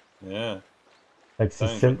 Yeah. Fait que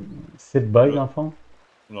c'est Putain, Sid Bug dans le fond?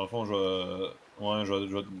 Dans le fond, je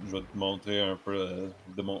vais te montrer un peu,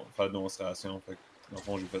 faire la démonstration. Fait que, dans le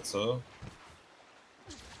fond, j'ai fait ça.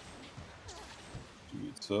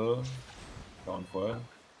 J'ai fait ça. Encore une fois.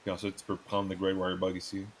 Puis ensuite, tu peux prendre le Great Wirebug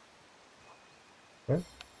ici. Ouais.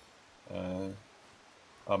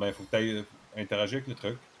 Ah ben, il faut que tu ailles interagir avec le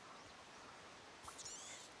truc.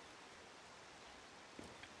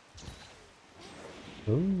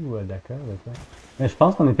 Ouh, d'accord, d'accord. Mais je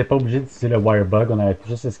pense qu'on n'était pas obligé d'utiliser le Wirebug, on avait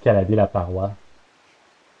juste escaladé la paroi.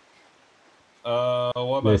 Ouais,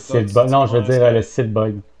 ben, Le Sid Bug, non, je veux dire le Sid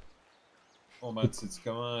Bug. Oh, ben, tu sais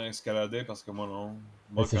comment escalader parce que moi non.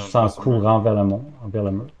 Moi, C'est quand juste je en vais sur le- courant vers le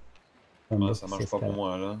mur. Ouais, ça marche pas pour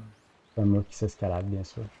moi là. C'est un mur qui s'escalade, bien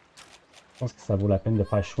sûr. Je pense que ça vaut la peine de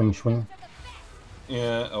faire swing.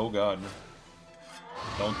 Yeah, oh god.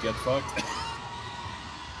 Don't get fucked.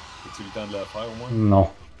 As-tu eu le temps de le faire au moins?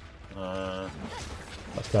 Non. Euh,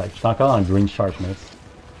 Ok, correct. Je suis encore en green sharpness.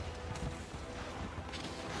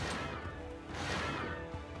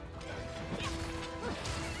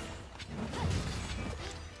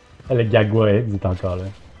 Ah, le Gargoyle est encore là.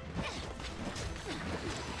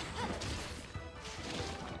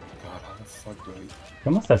 God, how the fuck do I...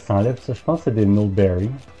 Comment ça s'enlève ça? Je pense que c'est des no berry.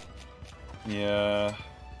 Yeah.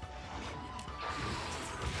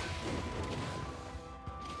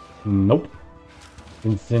 Nope.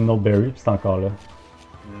 J'ai utilisé no berry puis c'est encore là.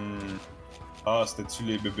 Hmm. Ah, c'était-tu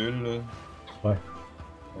les bulles, là? Ouais.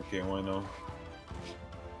 Ok, ouais, non.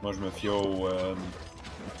 Moi, je me fie au...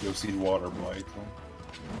 il y a aussi le Water Blight, là.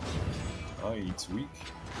 Ah, il est weak.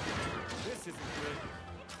 This isn't good.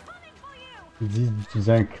 Il dit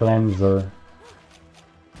d'utiliser un cleanser.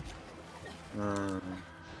 Hmm.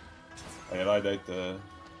 Il a l'air d'être...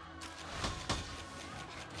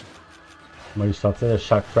 Moi, il sortir le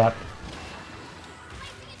shock trap.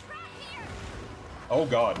 Oh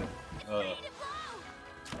god! I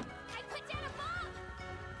put down a bomb.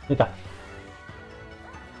 Et tac.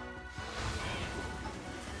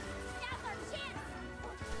 Now's our chance.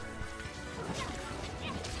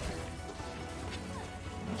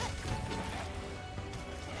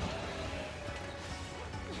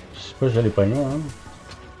 Je sais pas si je l'ai pogné, hein.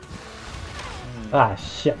 Ah,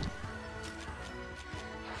 shit.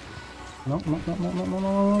 Non, non, non, non, non, non,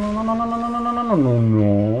 non, non, non, non, non, non, non, non, non, non,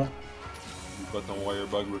 non. Pas ton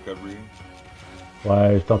Wirebug Recovery.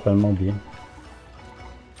 Ouais, totalement bien.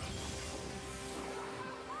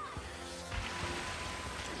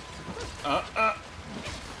 Ah, ah!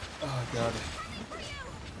 Oh god.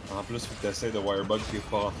 En plus, faut que t'essayes de Wirebug qui est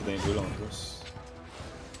pas rentré dans les bulles en plus.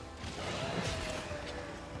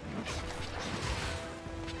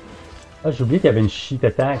 Ah, j'ai oublié qu'il y avait une sheet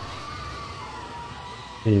attack.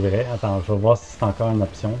 C'est vrai. Attends, je vais voir si c'est encore une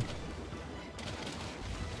option.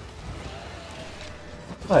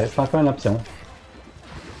 Ouais, c'est encore une option. What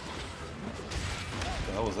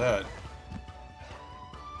the hell was that?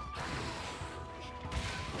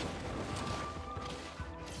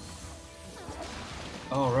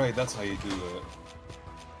 Oh right, that's how you do it.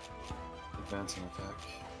 Advancing attack.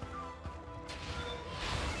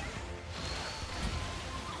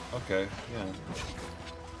 Okay, yeah.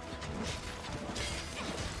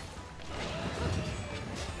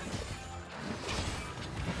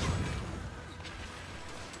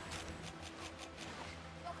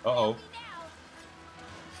 Uh-oh.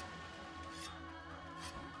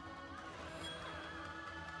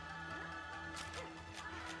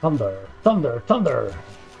 Thunder, thunder, thunder.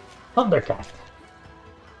 Thundercat.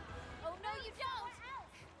 Oh no, you don't.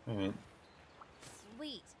 Alright.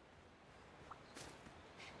 Sweet.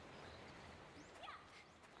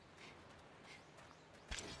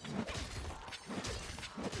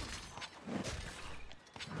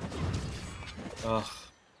 Ugh.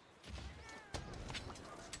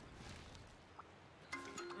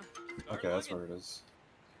 Okay, that's where it is.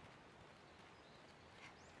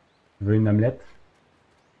 Tu veux une omelette?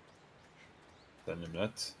 T'as une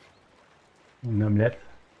omelette? Une omelette.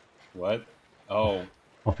 What? Oh.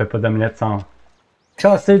 On fait pas d'omelette sans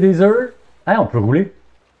casser des œufs. Hein, on peut rouler.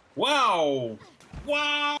 Wow!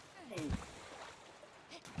 Wow!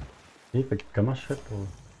 Ok, fait que comment je fais pour...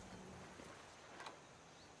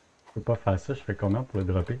 Je peux pas faire ça, je fais comment pour le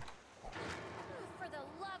dropper? For the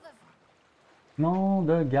love of... Non,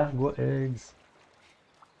 de Gargoyle Eggs.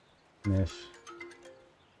 Mais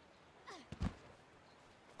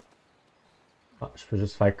ah, je peux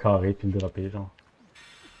juste faire carré puis le dropper, genre.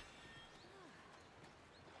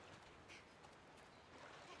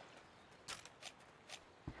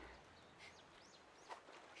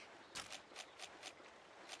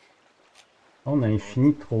 On a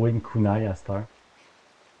infini de trouver une kunai à cette heure.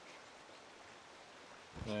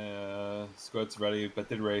 C'est quoi, tu vas aller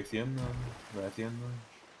péter le Rathian? Rathian?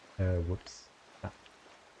 Whoops. Ah.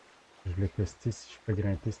 Je voulais tester si je peux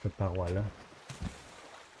grimper cette paroi-là.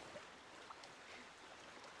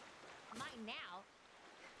 Mine now.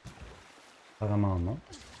 Apparemment non.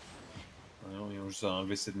 Non, ils ont juste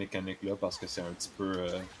enlevé cette mécanique-là parce que c'est un petit peu...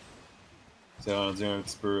 c'est rendu un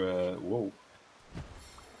petit peu... wow!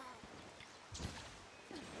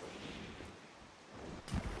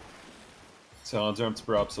 C'est rendu un petit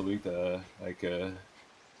peu obsolète avec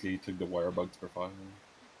les trucs de Wirebug que tu peux faire.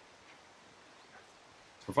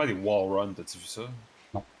 Tu peux faire des wall runs, t'as-tu vu ça?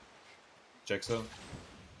 Non. Check ça.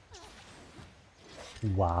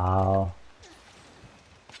 Wow.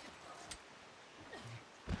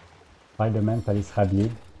 Spider-Man fallait se rhabiller.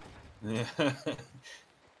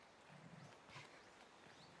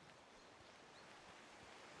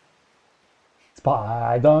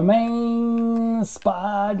 Spider-Man!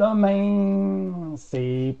 Spider-Man!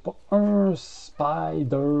 C'est pas un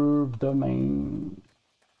Spider-Man.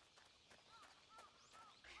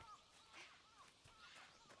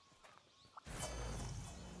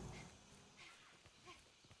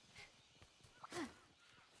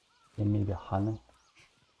 Give me the honey.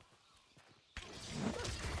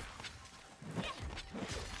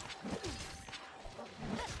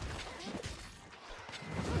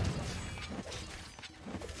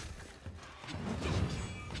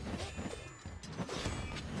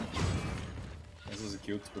 Ça c'est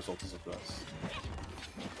cute, tu peux sortir sur place.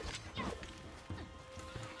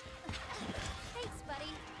 Thanks,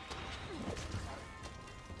 buddy.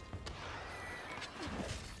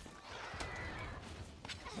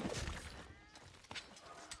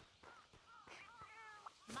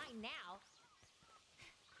 Mine now.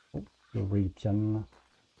 Le Raytheon.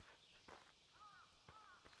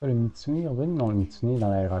 Le Mitsune est revenu? Non, le Mitsune est dans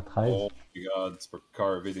la RA13. Oh my god, tu peux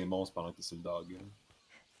carver des monstres pendant que t'es sur le dog. Hein.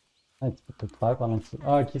 Ah, tu peux tout faire pendant que tu...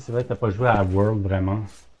 Ah, ok, c'est vrai que t'as pas joué à World vraiment.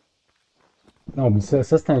 Non, oublie ça.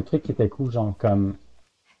 Ça, c'était un truc qui était cool, genre comme.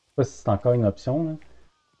 Je sais pas si c'est encore une option, là.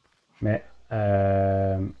 Mais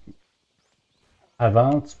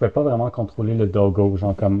avant, tu pouvais pas vraiment contrôler le doggo,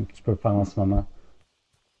 genre comme tu peux le faire en ce moment.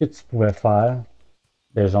 Ce que tu pouvais faire,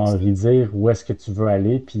 c'est genre lui dire où est-ce que tu veux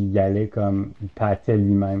aller, puis il allait comme. Il pâtait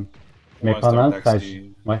lui-même. Mais Ouais, pendant c'est un le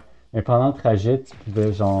trajet. Ouais. Mais pendant le trajet, tu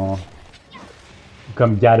pouvais genre.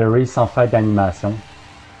 Comme gatherer sans faire d'animation.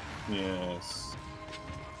 Yes.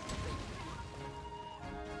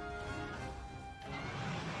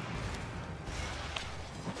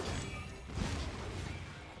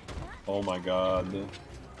 Oh my god.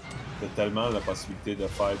 T'as tellement la possibilité de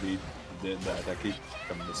faire d'attaquer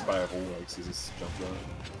comme des super-héros avec ces jumps-là.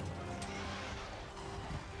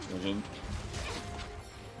 Imagine.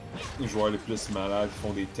 Les joueurs les plus malades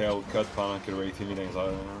font des tail cuts pendant que le Wraithing est dans les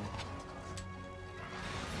airs.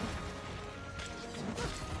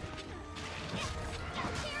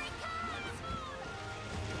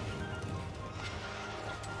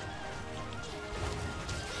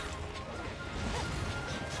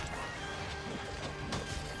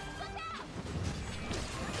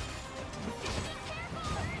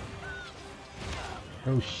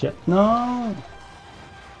 Oh shit, no!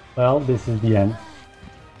 Well, this is the end.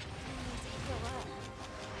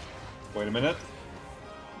 Wait a minute.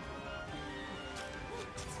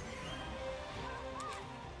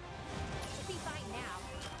 Should be fine now.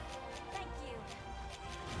 Thank you.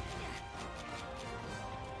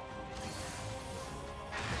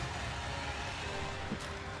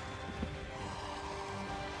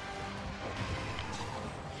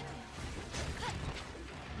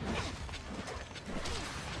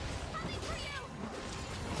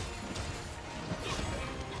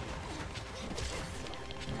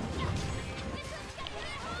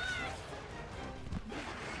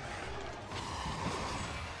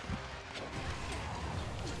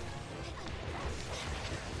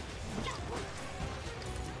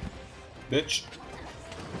 Bitch.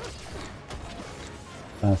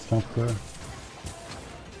 Attention, quoi.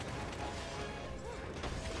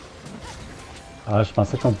 Ah, je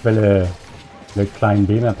pensais qu'on pouvait le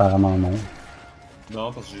climber, mais apparemment non.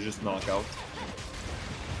 Non, parce que j'ai juste knockout.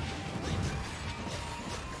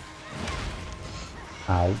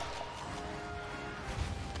 Ow.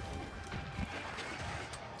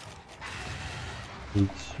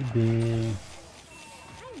 Es-tu des... I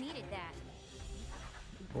needed that.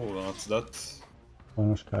 Oh, l'antidote. Oh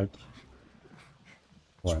non, je craque.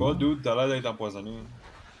 Je sais pas, dude, t'as l'air d'être empoisonné.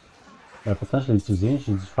 Pourtant, je l'ai utilisé,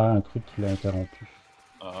 j'ai dû faire un truc qui l'a interrompu.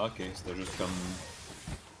 Ah, ok, c'était juste comme.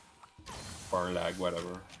 Pas un lag,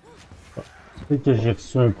 whatever. Peut-être que j'ai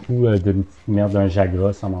reçu un coup de petite merde d'un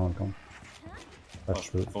Jagra sans m'en rendre compte. Ça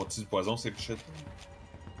se peut. Font-ils du poison, ces shit?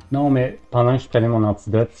 Non, mais pendant que je prenais mon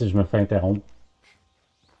antidote, si je me fais interrompre.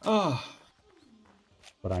 Ah!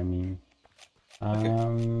 What I mean.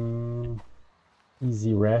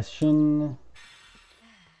 Easy ration.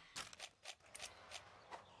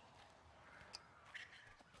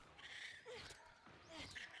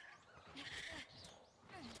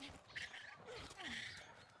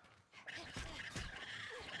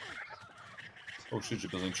 Oh shit, j'ai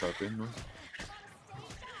besoin de sharpen, moi.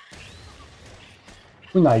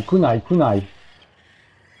 Kunai, kunai, kunai.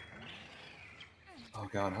 Oh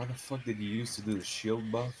god, how the fuck did you use to do the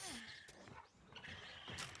shield buff?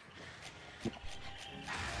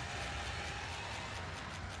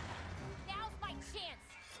 Now's my chance.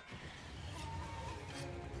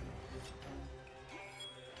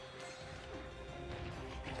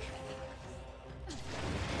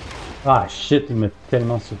 Ah shit, il m'a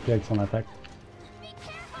tellement soufflé avec son attaque.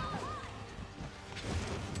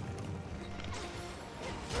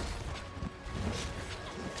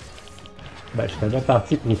 Ben, j'étais déjà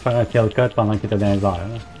parti pour lui faire un kill cut pendant qu'il était dans les airs. Là.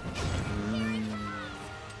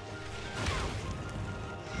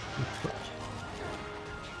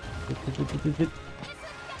 Vite, vite.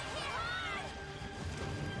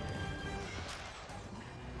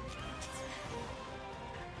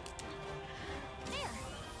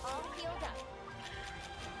 All healed up.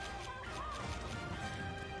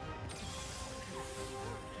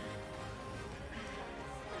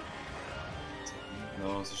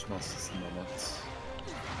 Non, c'est juste ma manette.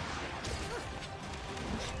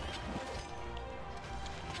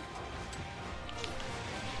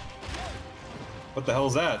 What the hell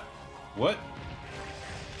is that? What?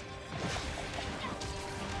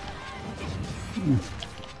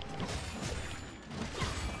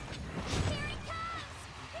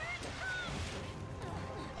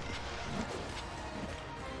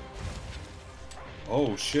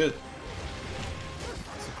 Oh shit.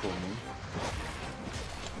 C'est cool move.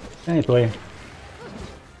 Hey, toi.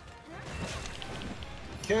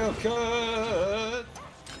 Kill cut!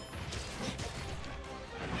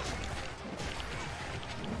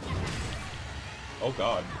 Oh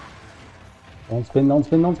god. Don't spin, don't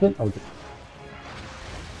spin, don't spin. Ok.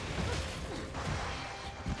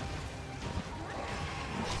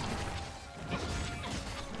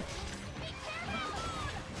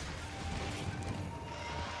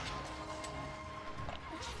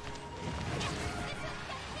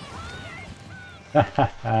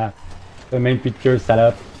 Hahaha. Fais même plus de queue,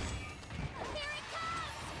 salope.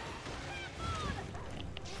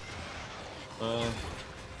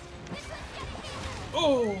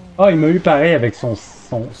 Oh! Oh, il m'a eu pareil avec son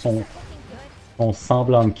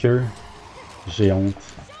semblant de queue. J'ai honte.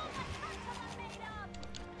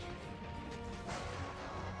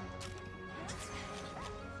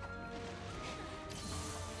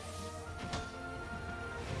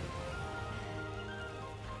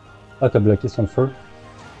 Ah, t'as bloqué son feu.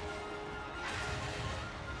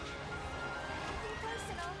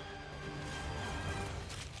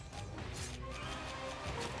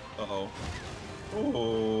 Uh-oh.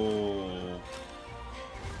 Oh!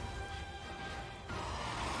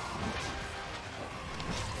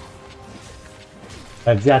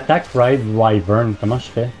 Elle dit attaque Ride Wyvern. Comment je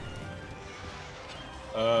fais?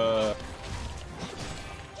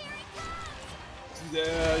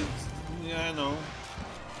 Yeah, non.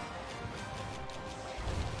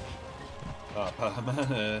 Ah,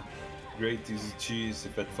 apparemment, Great Easy Cheese s'est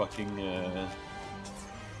fait fucking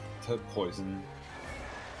tub poison.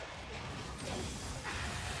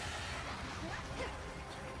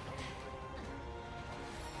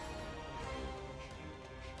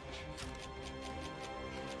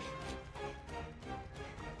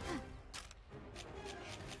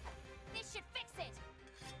 This should fix it.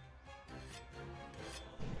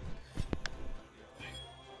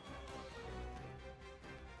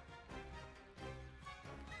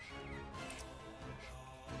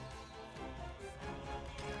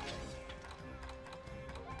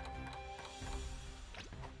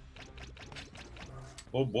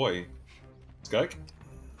 Oh boy. Skunk?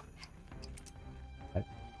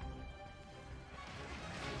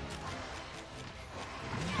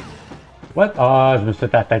 What? Ah, je me suis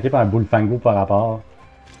fait attaquer par un Bullfango par rapport.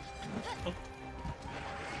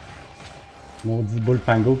 Maudit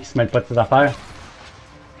Bullfango qui se mêle pas de ses affaires.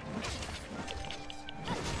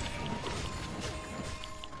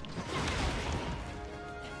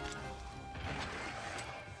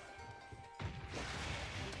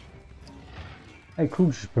 Hey,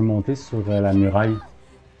 cool, je peux monter sur la muraille.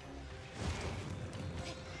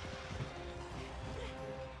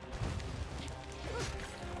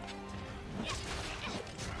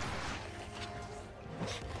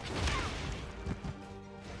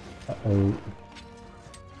 Uh-oh.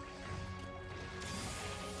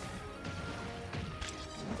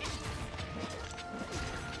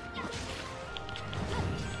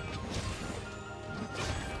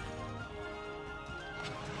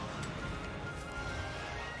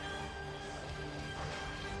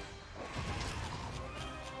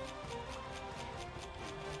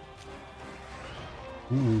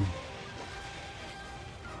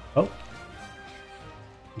 Oh!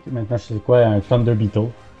 Ok, maintenant je sais quoi, un Thunder Beetle.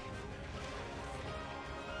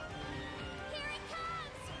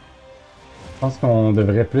 Je pense qu'on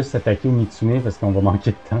devrait plus s'attaquer au Mitsune parce qu'on va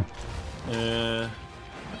manquer de temps.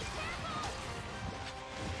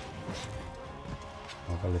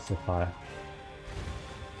 On va laisser faire.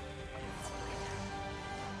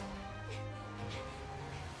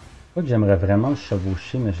 Je crois que j'aimerais vraiment le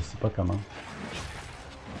chevaucher, mais je sais pas comment.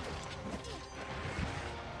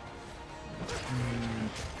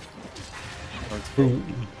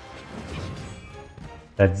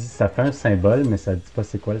 Ça dit, ça fait un symbole, mais ça dit pas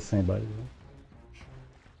c'est quoi le symbole.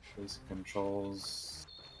 Basic controls.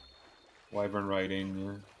 Wyvern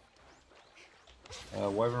riding.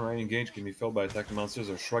 Wyvern riding gauge can be filled by attacking monsters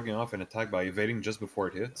or shrugging off an attack by evading just before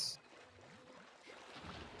it hits.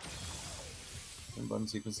 And button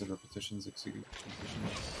sequence of repetitions exceeding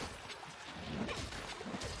repetitions.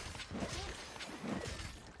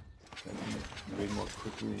 Evade more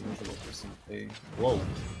quickly than usual pressing A. Whoa!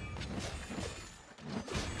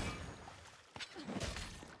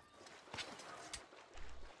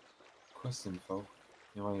 Quest info.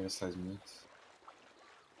 Il y a 16 minutes.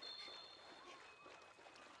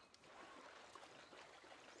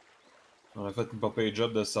 On a fait une pas pire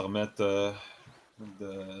job de se remettre,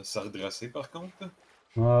 de se redresser par contre.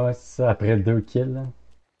 Ouais, ouais, c'est ça, après 2 kills. Là.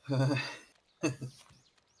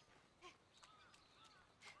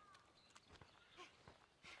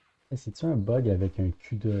 C'est-tu un bug avec un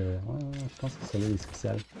cul de. Ouais, je pense que c'est là les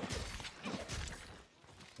spéciales.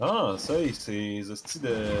 Ah, ça, c'est les hosties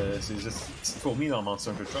de. C'est les hosties de petites fourmis dans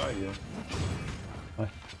Monster Hunter Try. Ouais.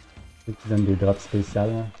 C'est qui donne des drops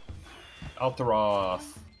spéciales. Là. Alteroth.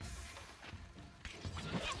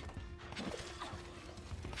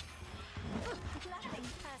 Nothing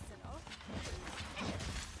personal.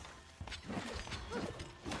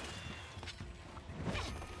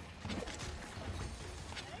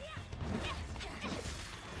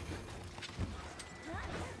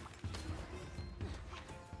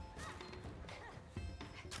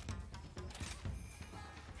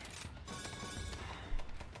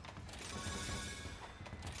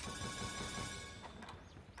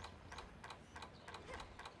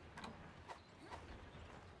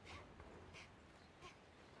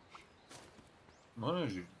 Moi, là,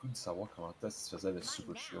 j'ai le goût de savoir comment est-ce qu'il faisait le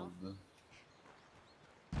Super Shield.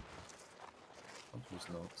 Hunter's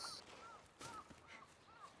Notes.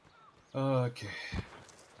 Ok.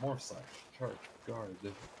 More slash. Charge.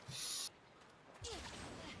 Guard.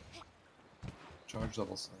 Charge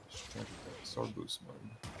double slash. Charge attack. Sword boost mode.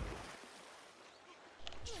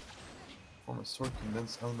 Form a sword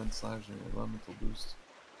condensed element slash and elemental boost.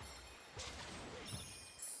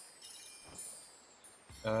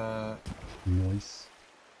 Nice.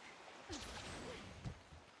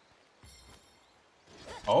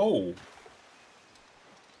 Oh!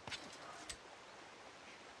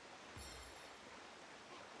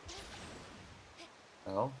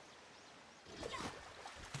 Hell.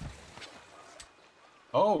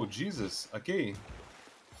 Oh, Jesus. Ok.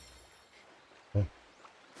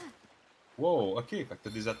 Wow, ok. Fait que t'as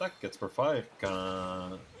des attaques que tu peux faire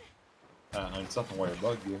quand. En utilisant ton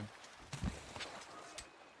Wirebug.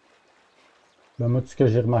 Ben, moi, tout ce que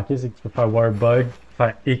j'ai remarqué, c'est que tu peux faire Wirebug,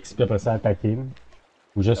 faire X, puis après ça attaquer.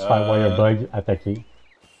 Ou juste faire Wirebug, attaquer.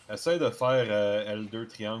 Essaye de faire L2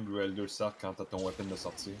 triangle ou L2 cercle quand t'as ton weapon de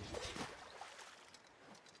sortie.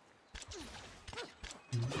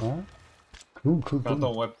 Ouais. Cool, cool, Quand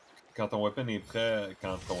cool. quand ton weapon est prêt,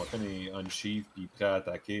 quand ton weapon est unsheathed puis prêt à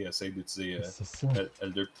attaquer, essaye d'utiliser C'est ça.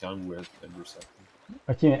 L2 triangle ou L2 cercle.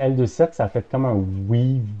 Ok, un L27, ça fait comme un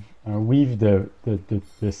weave de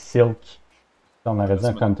silk. On aurait dit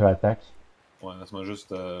un counter-attack. Ouais, laisse-moi juste,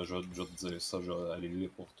 je vais te dire ça, je vais aller lire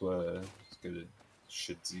pour toi ce que le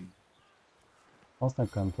shit dit. Je pense que c'est un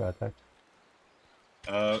counter-attack.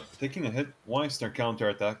 Taking a hit, ouais, c'est un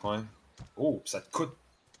counter-attack, ouais. Oh, pis ça te coûte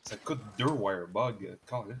 2 Wirebug,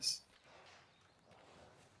 calice.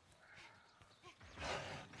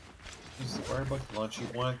 Use the Wirebug to launch you,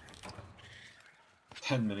 ouais.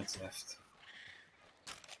 10 minutes left.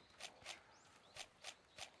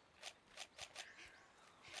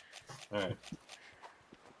 Alright.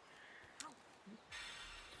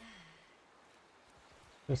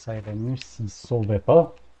 Ça irait mieux s'il se sauvait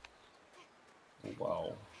pas.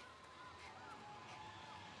 Wow.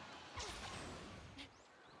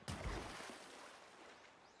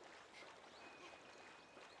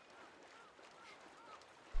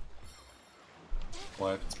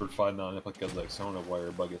 Ouais, tu peux le faire dans n'importe quelle direction, le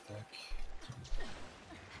Wirebug attack.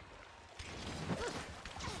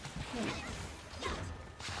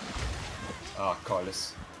 Ah,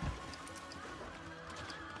 calice.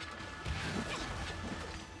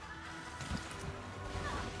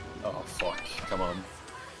 Oh, fuck. Come on.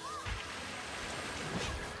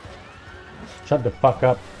 Shut the fuck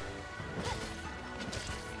up.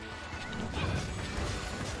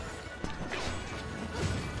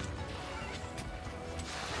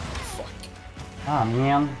 Fuck. Ah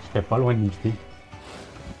merde, j'étais pas loin de l'éviter.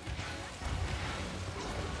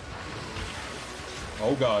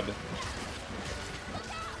 Oh god.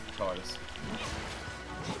 Calice.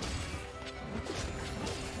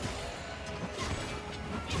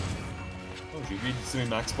 Oh J'ai oublié d'utiliser mes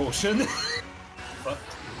Max Potion. Fuck.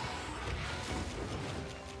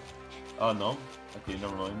 Ah non. Ok,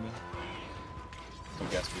 nevermind. C'est un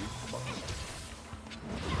gaspille. Bon.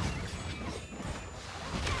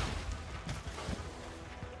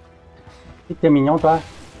 T'es mignon, toi.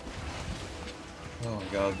 Oh,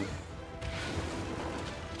 regarde.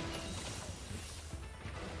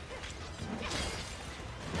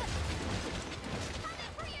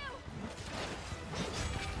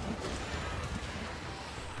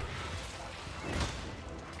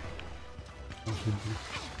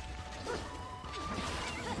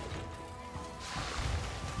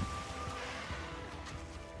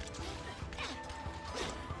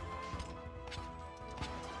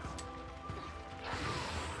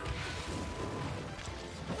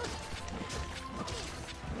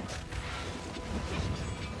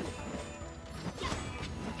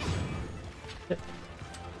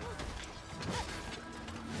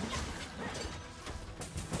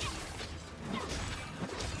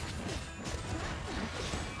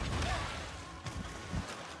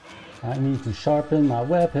 I need to sharpen my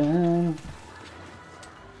weapon.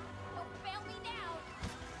 Oh, fail me now.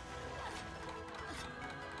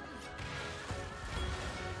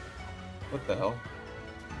 What the hell?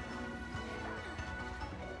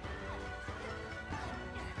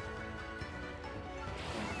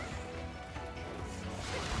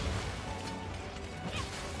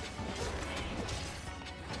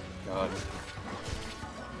 God.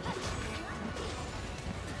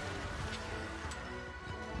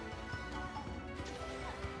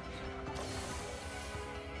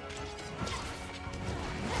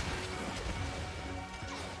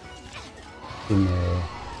 Une,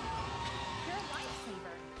 You're a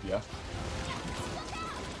lifesaver. Yeah.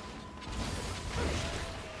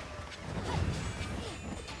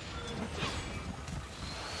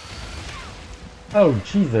 Oh,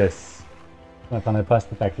 Jesus! Je m'attendais pas à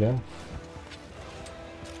cette attaque-là.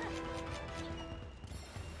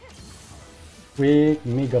 Quick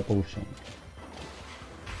Mega Potion.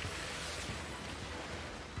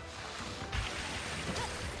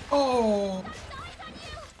 Oh!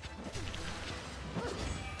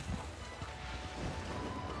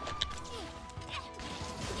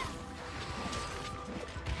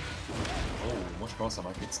 Oh, moi je pense que ça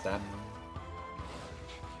manquait de stam.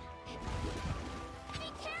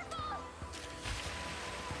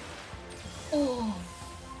 Oh!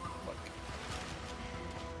 Fuck.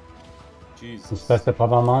 Jesus. C'est parce que t'as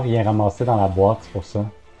probablement rien ramassé dans la boîte, c'est pour ça.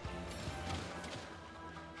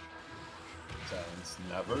 C'est un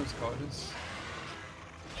Snaver's Goddess?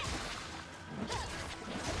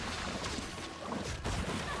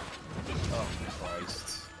 Oh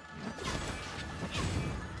Christ.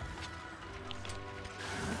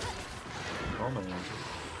 Oh man.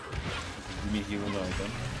 Give me healing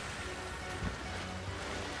item.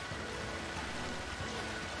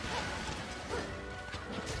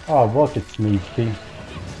 Ah, voir que tu m'as évité.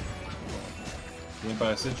 Viens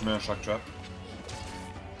par ici, je mets un shock trap.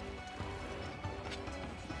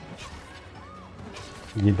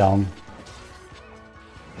 Il est down.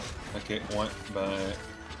 Ok, ouais, ben.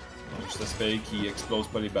 Juste espérer qu'il explose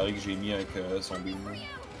pas les barils que j'ai mis avec son beam.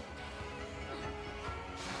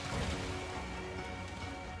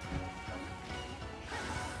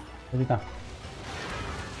 Vas-y, attends.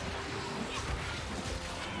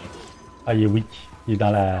 Ah, il est weak. Il est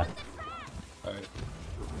dans la... Ouais.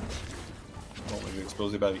 Bon, ben, j'ai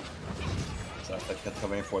explosé les barils. Ça a fait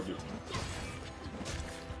 80 x 2.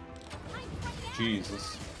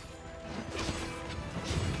 Jesus.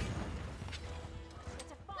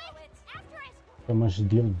 To follow it. After it. Moi, je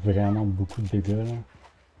deal vraiment beaucoup de dégâts, là.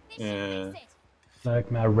 Euh,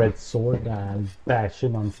 Avec ma Red Sword, à le basher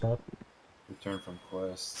non-stop. Return from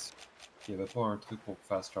quest. Il y avait pas un truc pour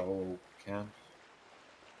fast travel au camp.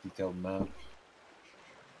 Detailed map.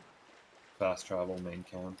 Fast travel main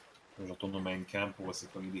camp. Je retourne au main camp pour essayer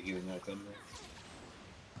de pogner des healing items.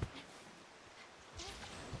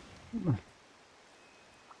 Là.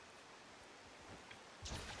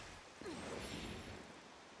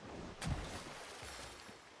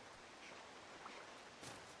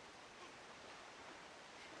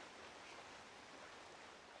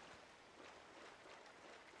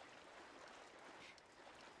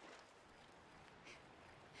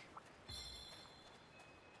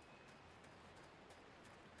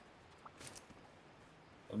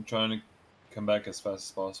 I'm trying to come back as fast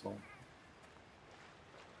as possible.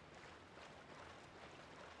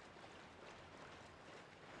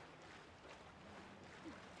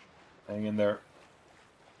 Hang in there.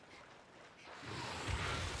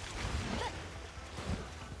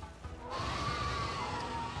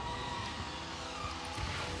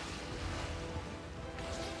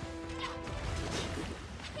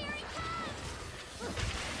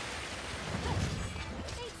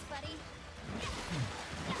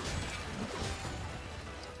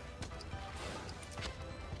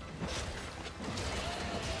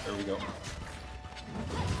 There we go.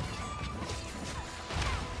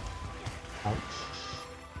 Ouch.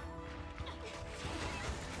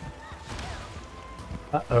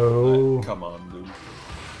 Uh-oh. Come on, dude.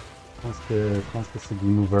 Je pense que c'est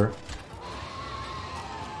game over.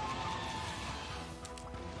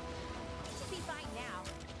 Should be fine now.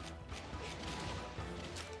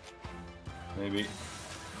 Maybe.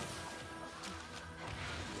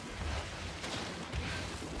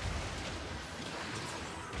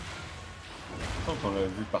 Je pense qu'on l'a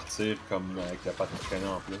vu partir comme avec la patte qui traînait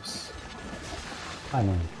en plus. Ah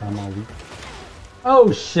non, vraiment oui.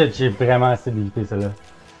 Oh shit, j'ai vraiment assez d'éviter ça là.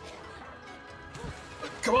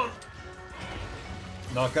 Come on!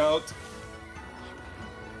 Knockout!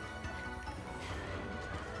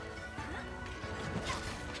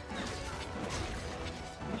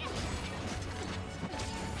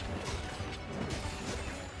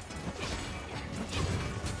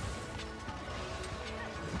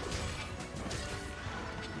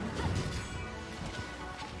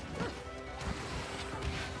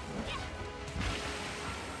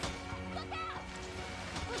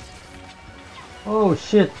 Oh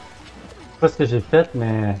shit! Je sais pas ce que j'ai fait,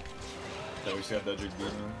 mais. T'as réussi à dodger le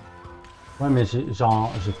gun. Ouais, mais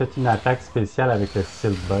j'ai fait une attaque spéciale avec le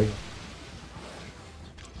Silk Bug.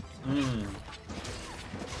 On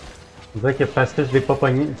dirait que parce que je l'ai pas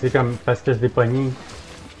pogné, c'est comme parce que je l'ai pogné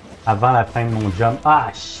avant la fin de mon jump.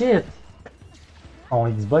 Ah shit! Mon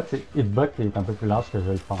hitbox est un peu plus large que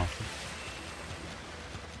je le pensais.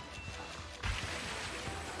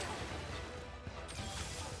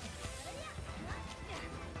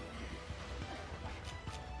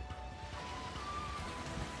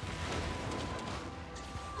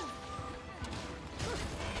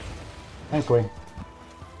 Hein, quoi?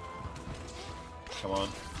 Come on.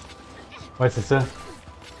 Ouais, c'est ça.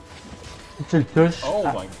 Si tu le touches. Oh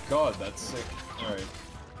ah, my god, that's sick. Alright.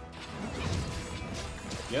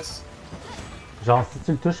 Yes? genre, si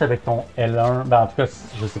tu le touches avec ton L1, ben en tout cas,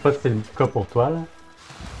 je sais pas si c'est le cas pour toi, là.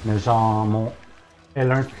 Mais genre, mon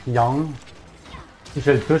L1 triangle, si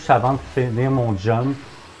je le touche avant de finir mon jump,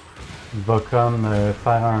 il va comme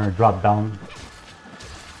faire un drop down.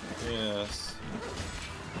 Yes.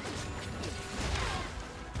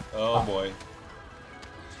 Oh boy.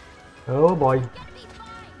 Oh boy. Be fine.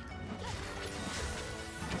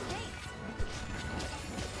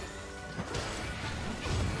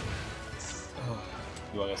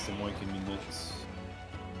 Il doit rester moins qu'une minute.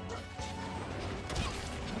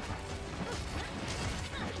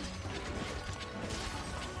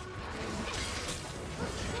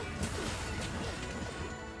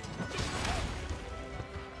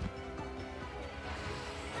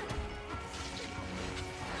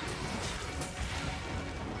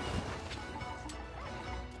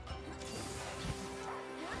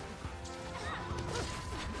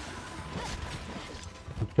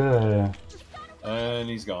 En tout cas, And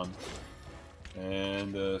he's gone.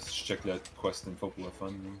 And je check la quest info pour le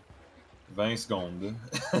fun. 20 secondes.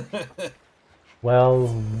 well,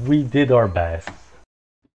 we did our best.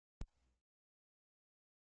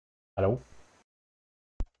 Allô?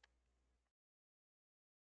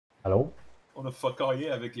 Allô? On a fuckaillé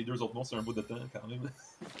avec les deux autres monstres un bout de temps quand même.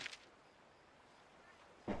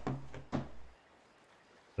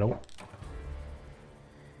 Allô?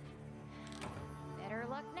 Better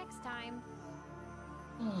luck next time.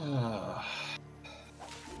 Ah.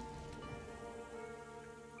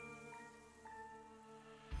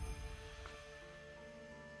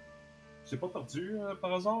 J'ai pas perdu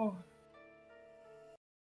par hasard?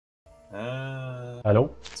 Allô? En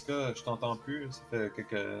tout cas, je t'entends plus. Ça fait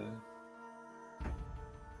quelques.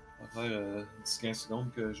 Ça fait 10-15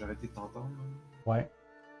 secondes que j'ai arrêté de t'entendre. Ouais.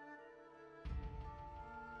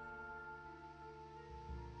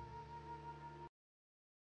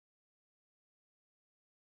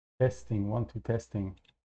 Testing, 1, 2, testing.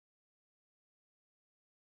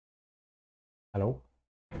 Allô?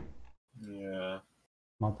 Yeah.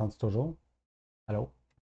 M'entends-tu toujours? Allô?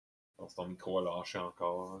 Je pense que ton micro a lâché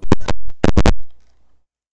encore.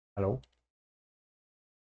 Allô?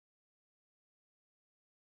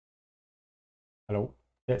 Allô?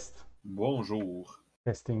 Test. Bonjour.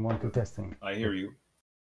 Testing, 1, 2, testing. I hear you.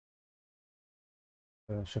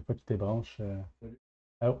 Je sais pas qui tes branches.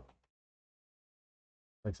 Allô?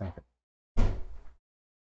 C'est vrai que ça en fait.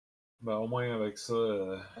 Ben, au moins avec ça,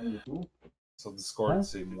 sur Discord, Hein?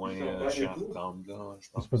 c'est moins chiant à reprendre, là, je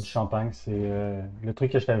pense. C'est pas du champagne, c'est le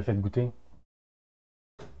truc que je t'avais fait goûter.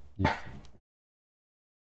 Yeah.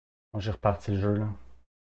 Moi, j'ai reparti le jeu, là.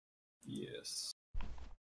 Yes.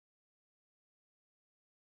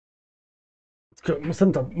 En tout cas,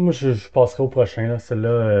 moi, moi je passerai au prochain, là.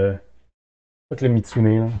 Celle-là, Écoute le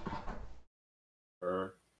Mitsune, là.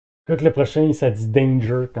 Écoute le prochain, ça dit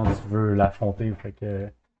Danger quand tu veux l'affronter, fait que...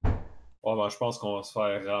 Ouais, ben, je pense qu'on va se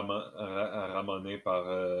faire ramoner par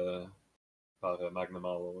Magnum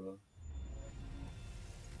Hollow, là.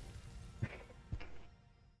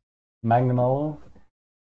 Magnum Hollow?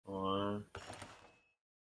 Ouais.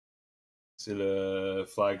 C'est le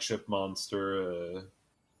flagship monster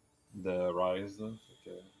de Rise, là. Fait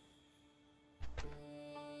que...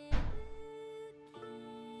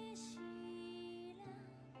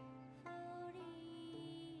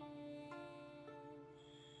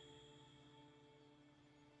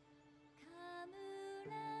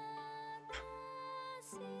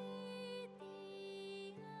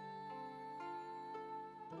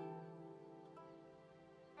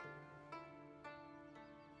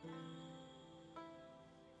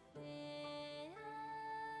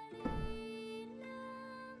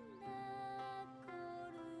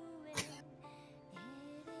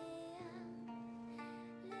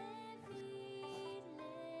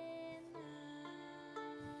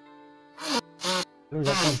 Là,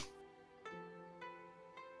 j'attends.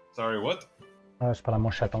 Sorry, what? Ah, je parle à mon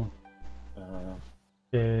chaton.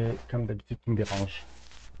 Comme d'habitude, qui me dérange.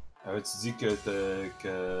 Avais-tu dit que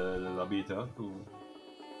le lobby était up ou?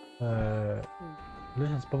 Là, je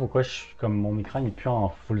ne sais pas pourquoi, comme mon écran il est plus en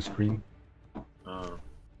full screen. Ah,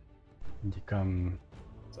 Il est comme...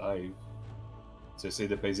 ça arrive. Tu essaies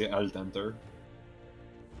de peser Alt Enter.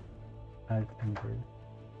 Alt Enter.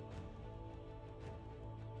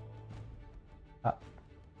 Ah.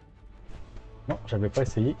 Non, j'avais pas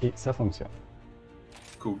essayé et ça fonctionne.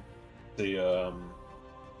 Cool. C'est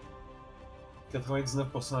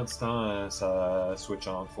 99% du temps, ça switch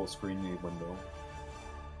en full screen et window.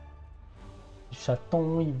 Le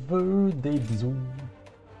chaton, il veut des bisous.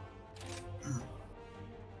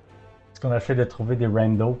 Est-ce qu'on a fait de trouver des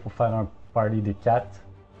randos pour faire un party de 4?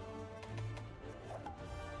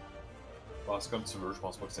 Pense comme tu veux, je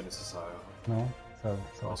pense pas que c'est nécessaire. Non? Ça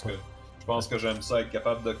Je pense va que, pas. je pense que j'aime ça être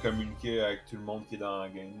capable de communiquer avec tout le monde qui est dans la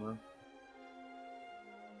game. Là.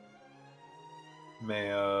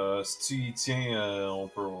 Mais si tu y tiens, on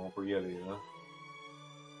peut y aller. Là.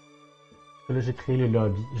 Là, j'ai créé le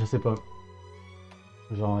lobby. Je sais pas.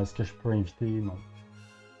 Genre, est-ce que je peux inviter? Non.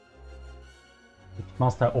 Typiquement,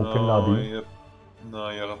 c'est un open lobby. Non,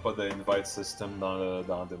 il n'y aura pas d'invite system dans le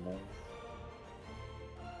démo.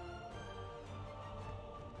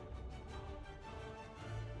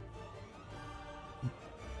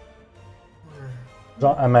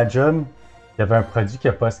 Genre, à ma job, il y avait un produit qui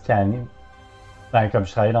n'a pas scanné. Ben, comme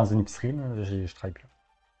je travaillais dans une épicerie, là, je travaille plus.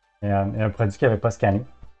 Mais il y a un produit qui n'avait pas scanné.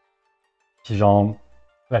 Puis genre,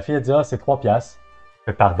 la fille a dit, ah, c'est 3 piastres. Je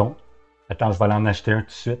fais, pardon. Attends, je vais aller en acheter un tout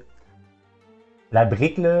de suite. La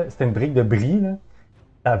brique, là, c'était une brique de brie, là.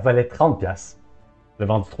 Elle valait 30 piastres. Je l'ai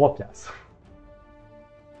vendu 3 piastres.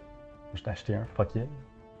 Je t'ai acheté un, fuck yeah.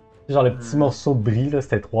 Genre, le petit morceau de brie, là,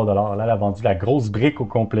 c'était 3 $. Là, elle a vendu la grosse brique au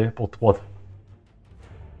complet pour 3 $.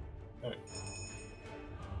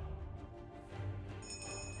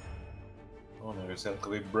 On a réussi à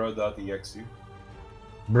trouver bro.exe.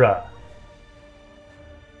 Bruh.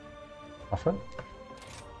 Enfin?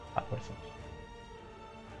 Ah, ouais,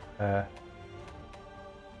 ça.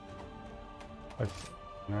 Ok.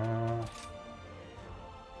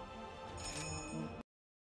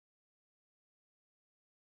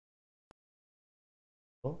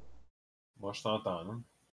 Oh. Moi, je t'entends, là.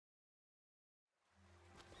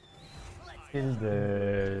 Style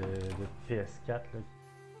de PS4, là.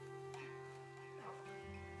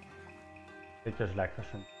 Peut-être que je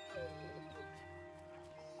l'accroche un peu.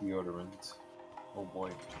 Deodorant. Oh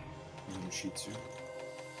boy. Il me chie dessus.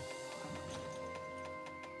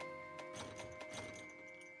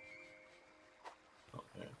 Oh,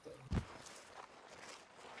 attends.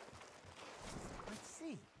 Let's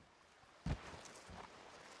see.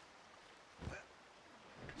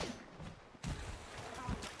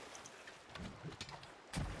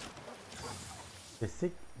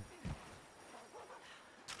 C'est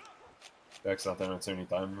Fait que ça t'intéresse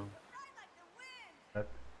anytime, là.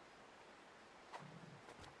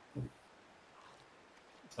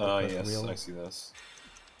 Ah, yes, I see this.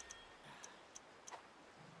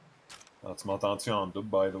 Ah, tu m'entends-tu en double,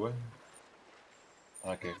 by the way?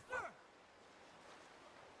 Ok.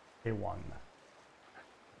 A1.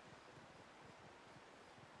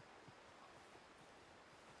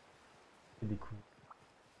 C'est des coups.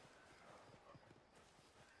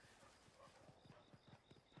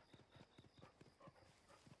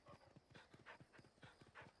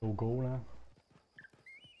 Logo, là.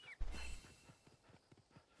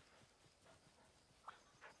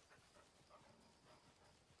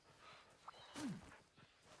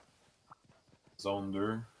 Zone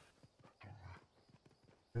 2.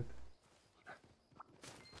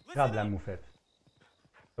 Grab la moufette.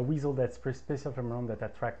 A weasel that's special from room that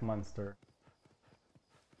attract monster.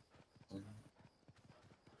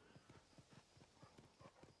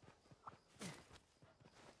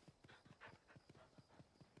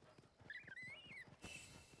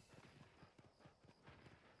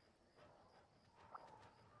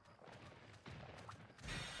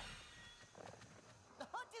 The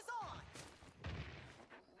hunt is on!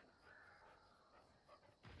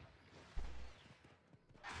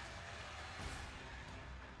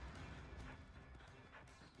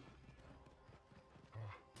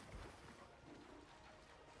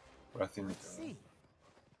 Breath in the Let's see.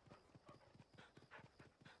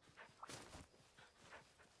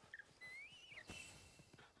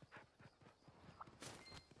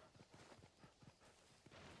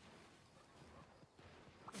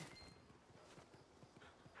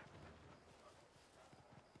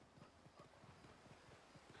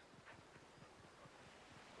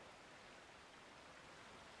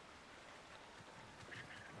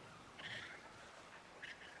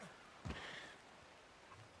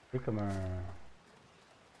 C'est comme un...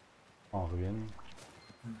 en ruine.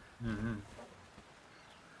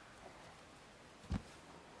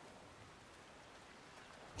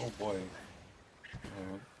 Oh boy.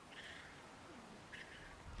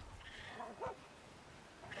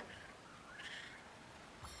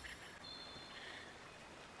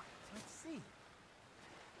 Let's see.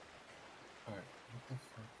 Alright, what the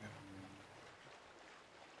fuck?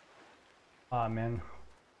 Ah man.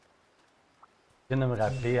 Je viens de me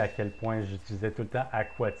rappeler à quel point j'utilisais tout le temps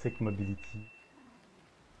Aquatic Mobility.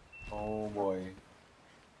 Oh boy.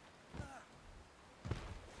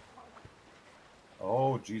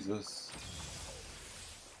 Oh Jesus.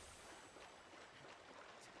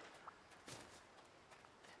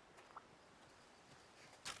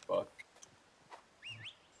 Fuck.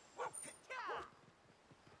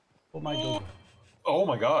 Oh my god. Oh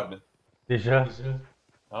my god. Déjà.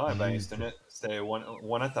 Ah ben c'était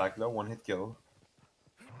one attack là, one hit kill.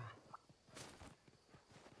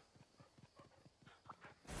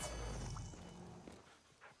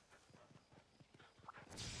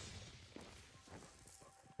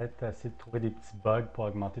 Peut-être essayer de trouver des petits bugs pour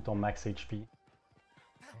augmenter ton max HP.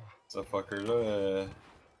 Ce fucker là,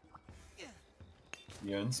 il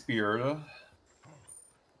y a une spear là.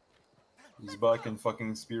 Il se bat avec une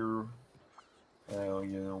fucking spear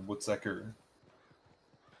il est au bout de sa queue.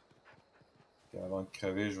 Et avant de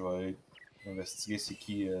crever, je vais aller investiguer c'est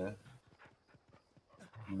qui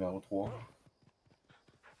numéro 3.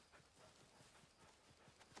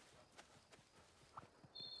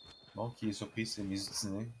 Bon, qui est surpris, c'est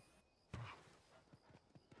Mizutine.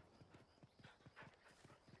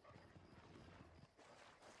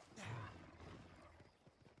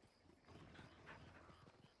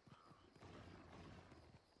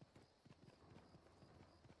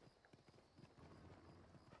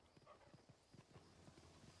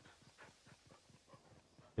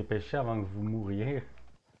 Dépêchez avant que vous mouriez.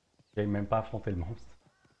 J'ai même pas affronté le monstre.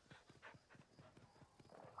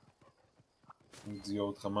 On dit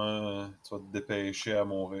autrement, tu vas te dépêcher à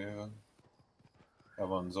mourir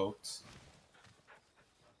avant nous autres. Si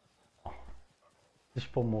je suis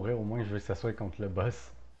pour mourir, au moins je veux que ça soit contre le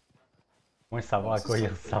boss. Au moins savoir à quoi il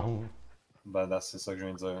ressemble. Badass, c'est ça que je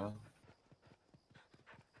viens de dire. Hein?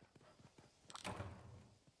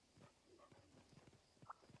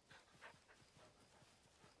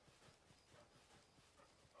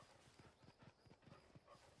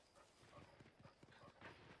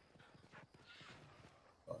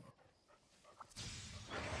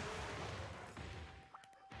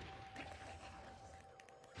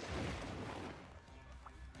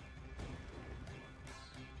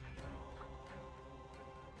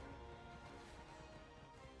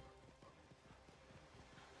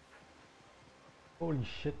 Holy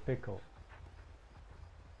shit, pickle.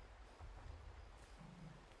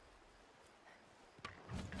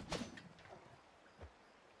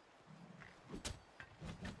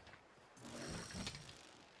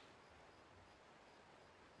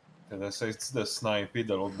 T'essaies-tu de sniper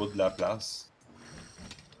de l'autre bout de la place?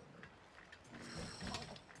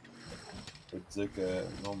 Je peux te dire que,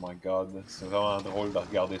 oh my god, c'est vraiment drôle de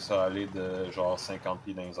regarder ça aller de genre 50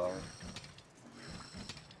 pieds dans les airs.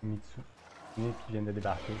 Mitsu. Qui vient de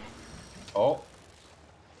débarquer. Oh!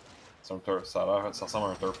 Ça ressemble à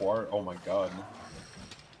un turf war. Oh my god.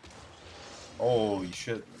 Holy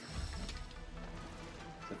shit.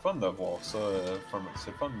 C'est fun de voir ça.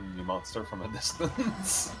 C'est fun les monsters from a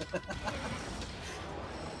distance.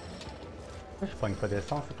 Pourquoi je pogne pas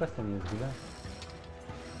d'essence? C'est quoi cette niaiserie là?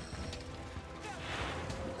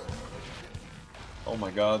 Oh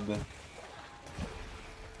my god.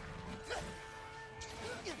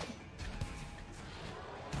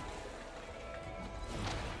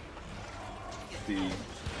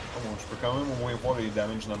 Oh, je peux quand même au moins voir les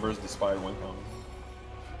damage numbers de Spider-Man quand même.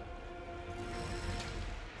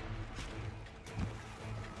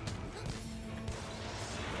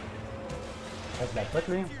 Avec la pote,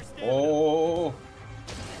 lui. Oh!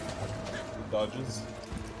 Les dodges.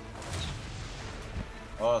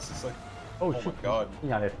 Ah, c'est ça. Oh, Oh shit. my god.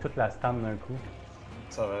 Il enlève toute la stam d'un coup.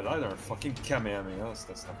 Ça avait l'air d'un fucking Kamehameha,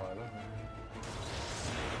 cette affaire-là.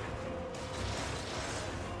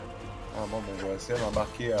 Ah bon, ben, je vais essayer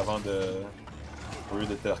d'embarquer avant de... Au lieu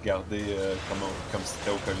de te regarder comme si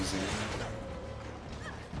t'étais au Colisée.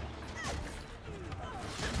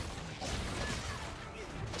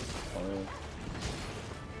 Ouais.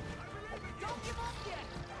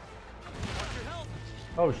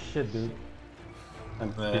 Oh shit, dude. Un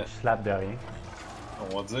petit Ouais. bitch slap de rien.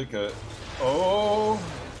 On va dire que... Oh!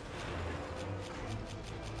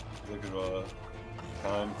 On va dire que je vais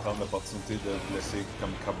quand même prendre l'opportunité de le laisser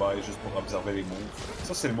comme cobaye juste pour observer les moves.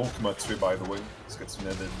 Ça, c'est le move qui m'a tué, by the way, ce que tu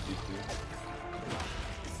venais de décrire.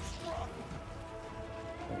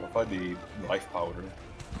 On va faire des life powder.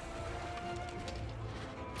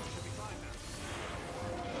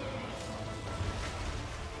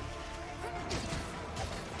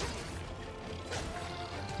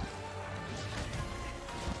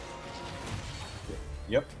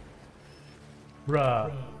 Yep.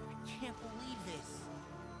 Bruh. Can't believe this.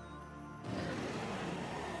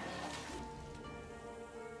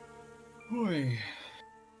 Oui.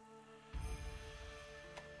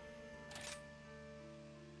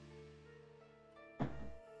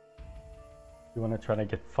 You wanna try to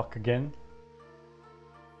get fucked again?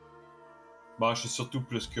 Bon, je suis surtout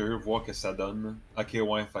plus curieux de voir que ça donne. Ok,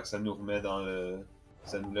 ouais, fait que ça nous remet dans le...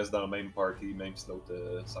 Ça nous laisse dans le même party, même si l'autre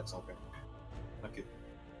sac son camp. Ok.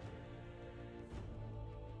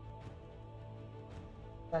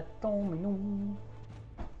 Ça tombe, nous.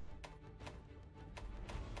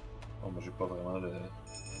 Oh, mais j'ai pas vraiment le...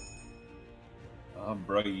 Ah,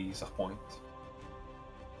 bro, il se repointe.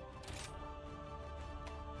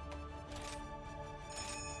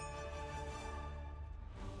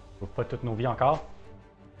 On pas toutes nos vies encore.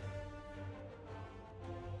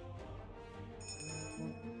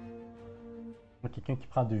 Moi, quelqu'un qui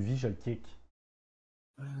prend 2 vies, je le kick.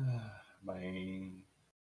 Ben...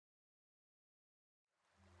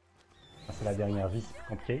 Quand c'est la dernière vie, c'est plus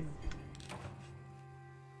compliqué.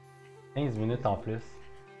 15 minutes en plus.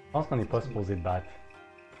 Je pense qu'on n'est pas supposé de battre.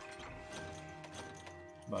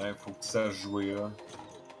 Ben, faut que tu saches jouer, là.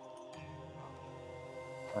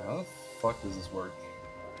 How the fuck does this work?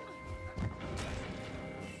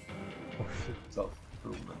 Oh shit.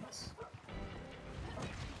 Self-improvement.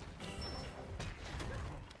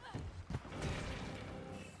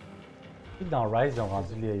 Dans Rise, ils ont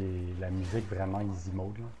rendu la musique vraiment easy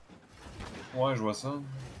mode. Là. Ouais, je vois ça.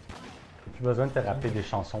 T'as plus besoin de te rappeler des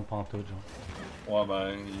chansons pantoute, genre. Ouais,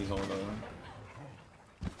 ben, ils ont là.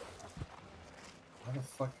 How the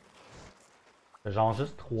fuck? T'as genre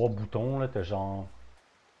juste 3 boutons, là. T'as genre...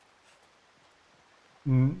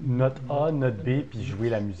 Note A, note B, puis jouer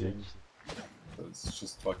la musique. It's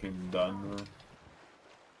just fucking done.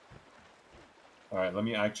 Alright, let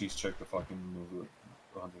me actually check the fucking move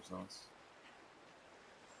Hunter's Notes.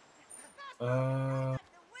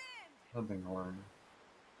 Hunting Horn.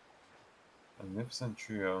 Magnificent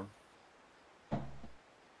Trio.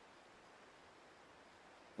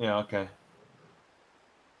 Yeah, okay.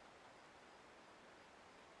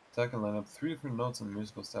 Attack and line up 3 different notes on the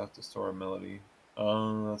musical staff to store a melody.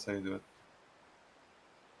 That's how you do it.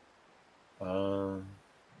 For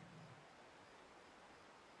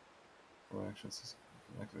actions,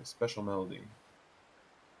 activate special melody.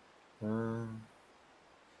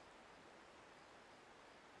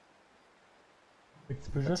 Fait que tu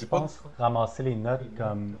peux juste, c'est je pas- pense, ramasser les notes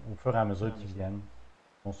comme au fur et à mesure qu'ils viennent.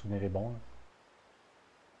 Mon souvenir est bon. Là.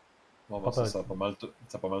 Bon, Pas ça, pas- ça a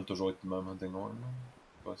pas mal toujours été le même Hunting Horn.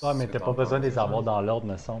 Là. Ah, mais ce que t'as t'en pas besoin de penses. les avoir dans l'ordre,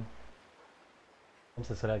 me semble. Comme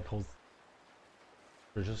c'est ça la grosse.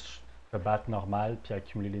 Tu peux juste te battre normal puis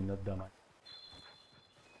accumuler les notes de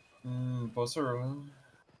même. Pas sûr, hein.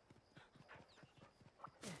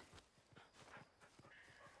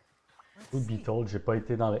 Ou be told, j'ai pas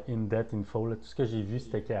été dans le in-depth info. Là. Tout ce que j'ai vu,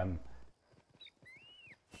 c'était qu'il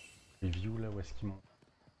les views, là, où est-ce qu'ils m'ont.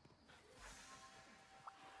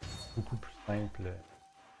 Beaucoup plus simple.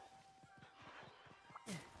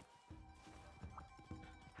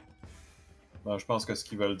 Ben, je pense que ce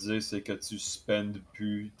qu'ils veulent dire, c'est que tu spendes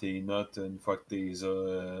plus tes notes une fois que t'es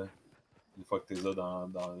as dans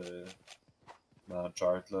dans le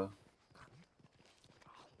chart là.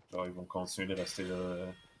 Genre, ils vont continuer de rester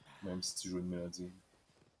là, même si tu joues une mélodie.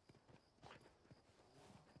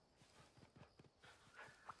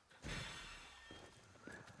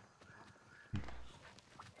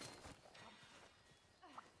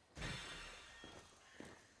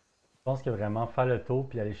 Je pense que vraiment faire le tour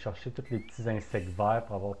puis aller chercher tous les petits insectes verts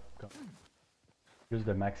pour avoir comme, plus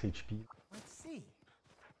de max HP. Let's see.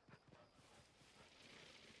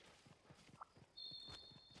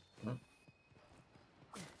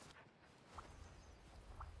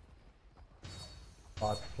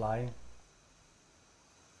 Botfly.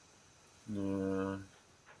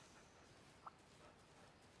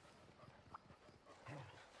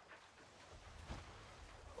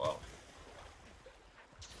 Wow.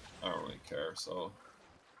 I don't really care, so.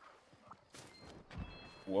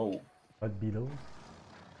 Whoa. Bud Beetle.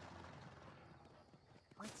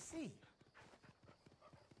 Let's see.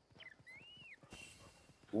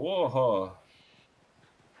 Whoa.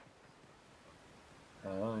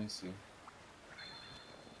 I see.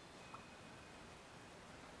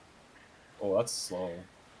 Oh, that's slow.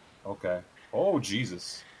 Okay. Oh,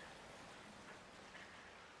 Jesus.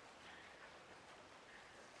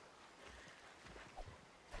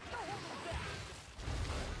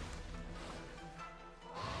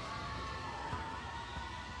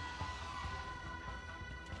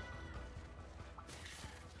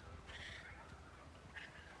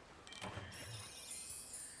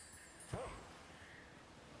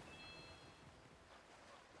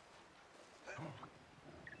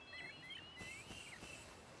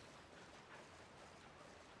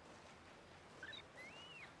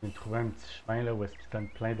 J'ai trouvé un petit chemin là où est-ce qu'il donne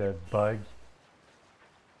plein de bugs.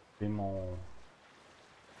 C'est mon.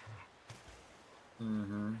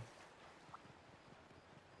 Mm-hmm.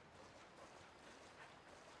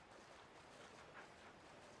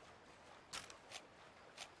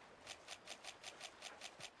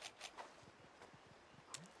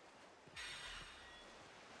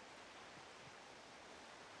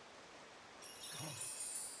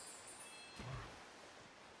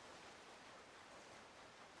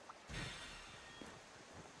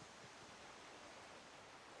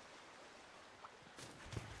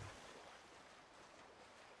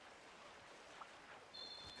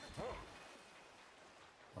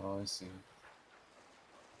 Oh, I see.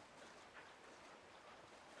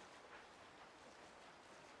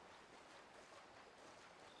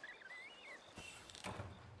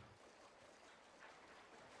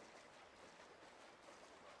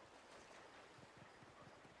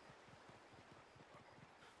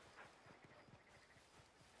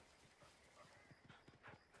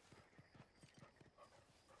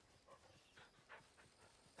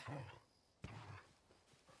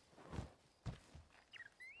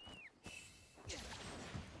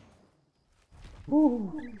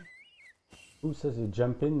 Ouh! Ouh, ça c'est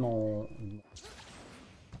jumpé de mon.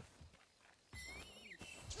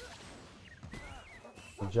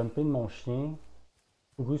 J'ai jumpé de mon chien,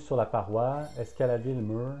 couru sur la paroi, escaladé le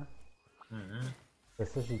mur. Mm-hmm. Après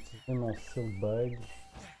ça, j'ai utilisé mon Silk Bug.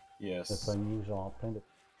 J'ai Yes. pogné genre plein de.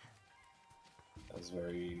 That's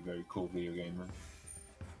very, very cool video game, man.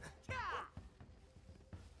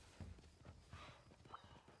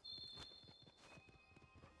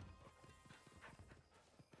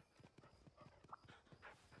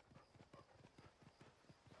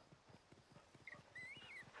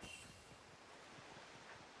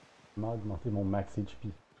 Comment augmenter mon max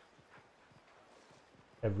HP.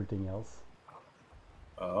 Everything else.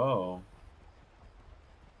 Oh.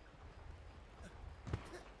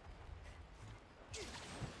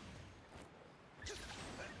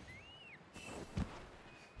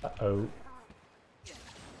 Uh-oh.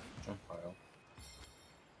 Jump pile.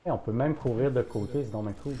 Hey, on peut même courir de côté, c'est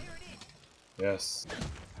donc cool. Yes.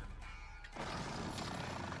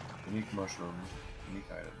 Unique mushroom. Unique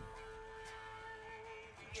item.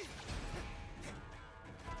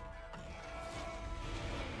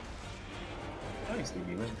 Nice,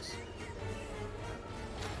 Stevie Links.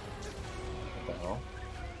 What the hell?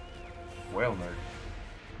 Whale nerd.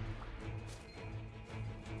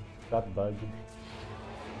 Shot bug.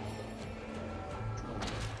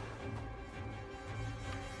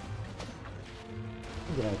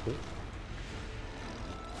 Grimper.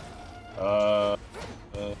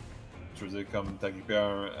 Tu veux dire comme t'as grippé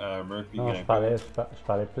un mur pis Non, je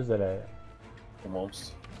parlais plus de la. au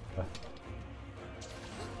monstre. Ouais.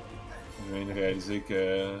 Je viens de réaliser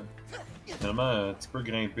que finalement tu peux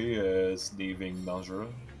grimper sur des vignes dangereuses.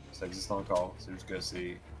 Ça existe encore. C'est juste que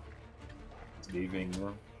c'est des vignes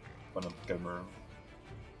là. Pas n'importe quel mur.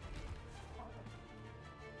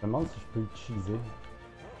 Je me demande si je peux l'utiliser.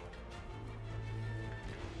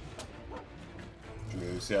 J'ai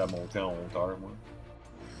réussi à monter en hauteur, moi.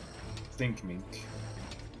 Think Mink.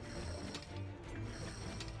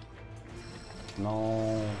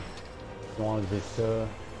 Non. Ils ont enlevé ça.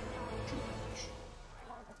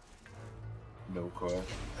 No quoi.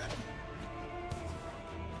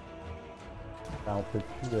 Ben, on peut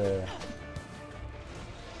plus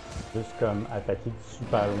juste comme attaquer du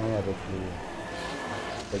super loin avec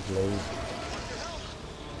les glaives.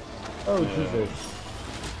 Oh Jesus!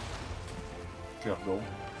 Turbo.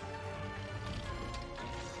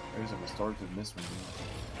 There's a restorative miss one.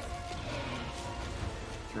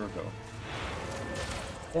 Turbo.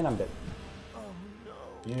 And I'm dead.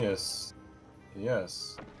 Yes.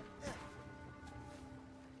 Yes.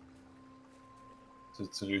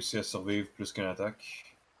 Tu réussis à survivre plus qu'une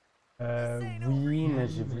attaque? Oui, mais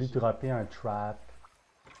j'ai voulu dropper un trap.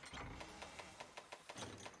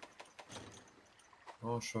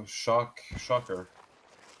 Oh, shocker.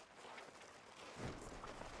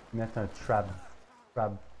 Mettre un trap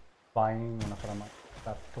vine, on a vraiment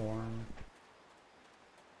trap thorn.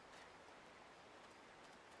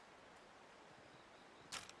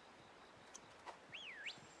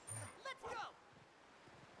 Let's go!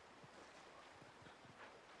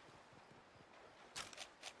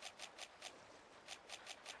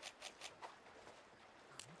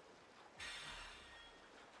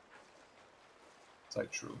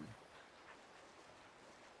 Side true.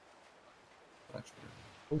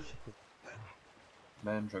 Oh shit.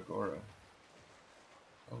 Mandragora.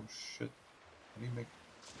 Oh shit. How do you make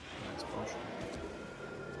nice potion?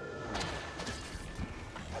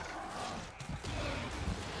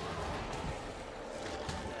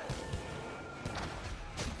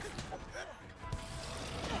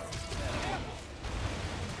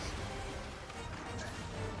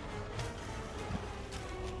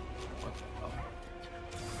 What the hell?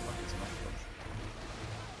 What is my potion?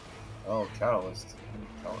 Oh, catalyst. I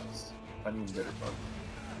need catalyst. I need bitter bug.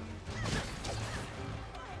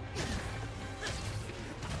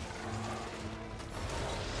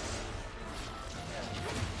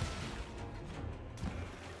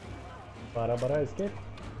 Bara escape.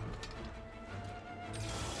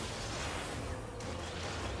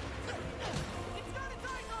 It's got its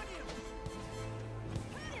eyes on you!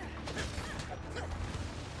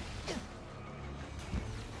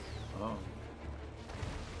 Oh.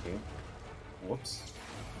 Okay. Whoops.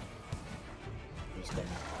 Juste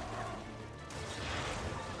comme...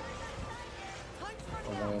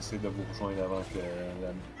 On va essayer de vous rejoindre avant que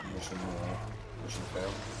la mission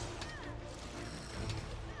fail.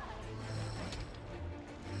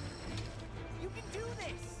 You can do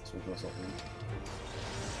this! So je dois sortir.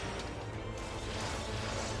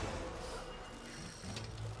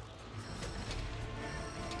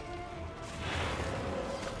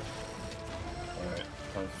 Alright,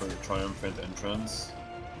 time for the triumphant entrance.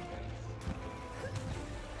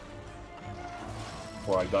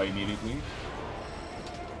 Before I die immediately.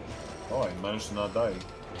 Oh, I managed to not die.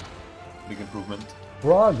 Big improvement.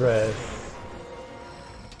 Progress!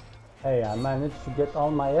 Hey, I managed to get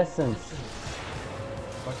all my essence.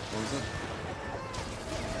 What was it?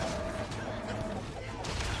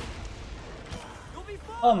 You'll be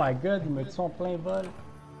fine! Oh my god, il me tue en plein vol.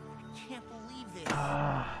 Can't believe this.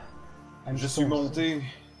 I'm Je so suis monté.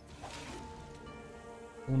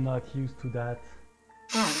 not used to that.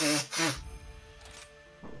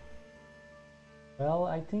 Well,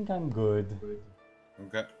 I think I'm good.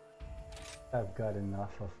 Okay. I've got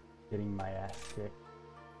enough of getting my ass kicked.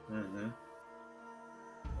 On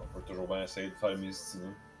peut toujours bien essayer de faire mes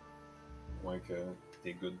sinon. Moins que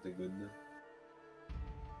t'es good, t'es good.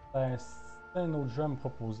 Ben, si t'as un autre jeu à me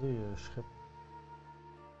proposer, je serais...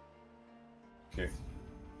 Ok.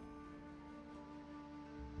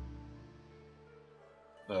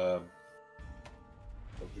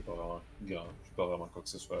 J'ai pas vraiment j'ai pas vraiment quoi que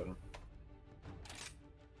ce soit là.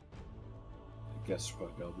 Qu'est-ce que je peux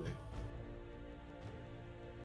regarder?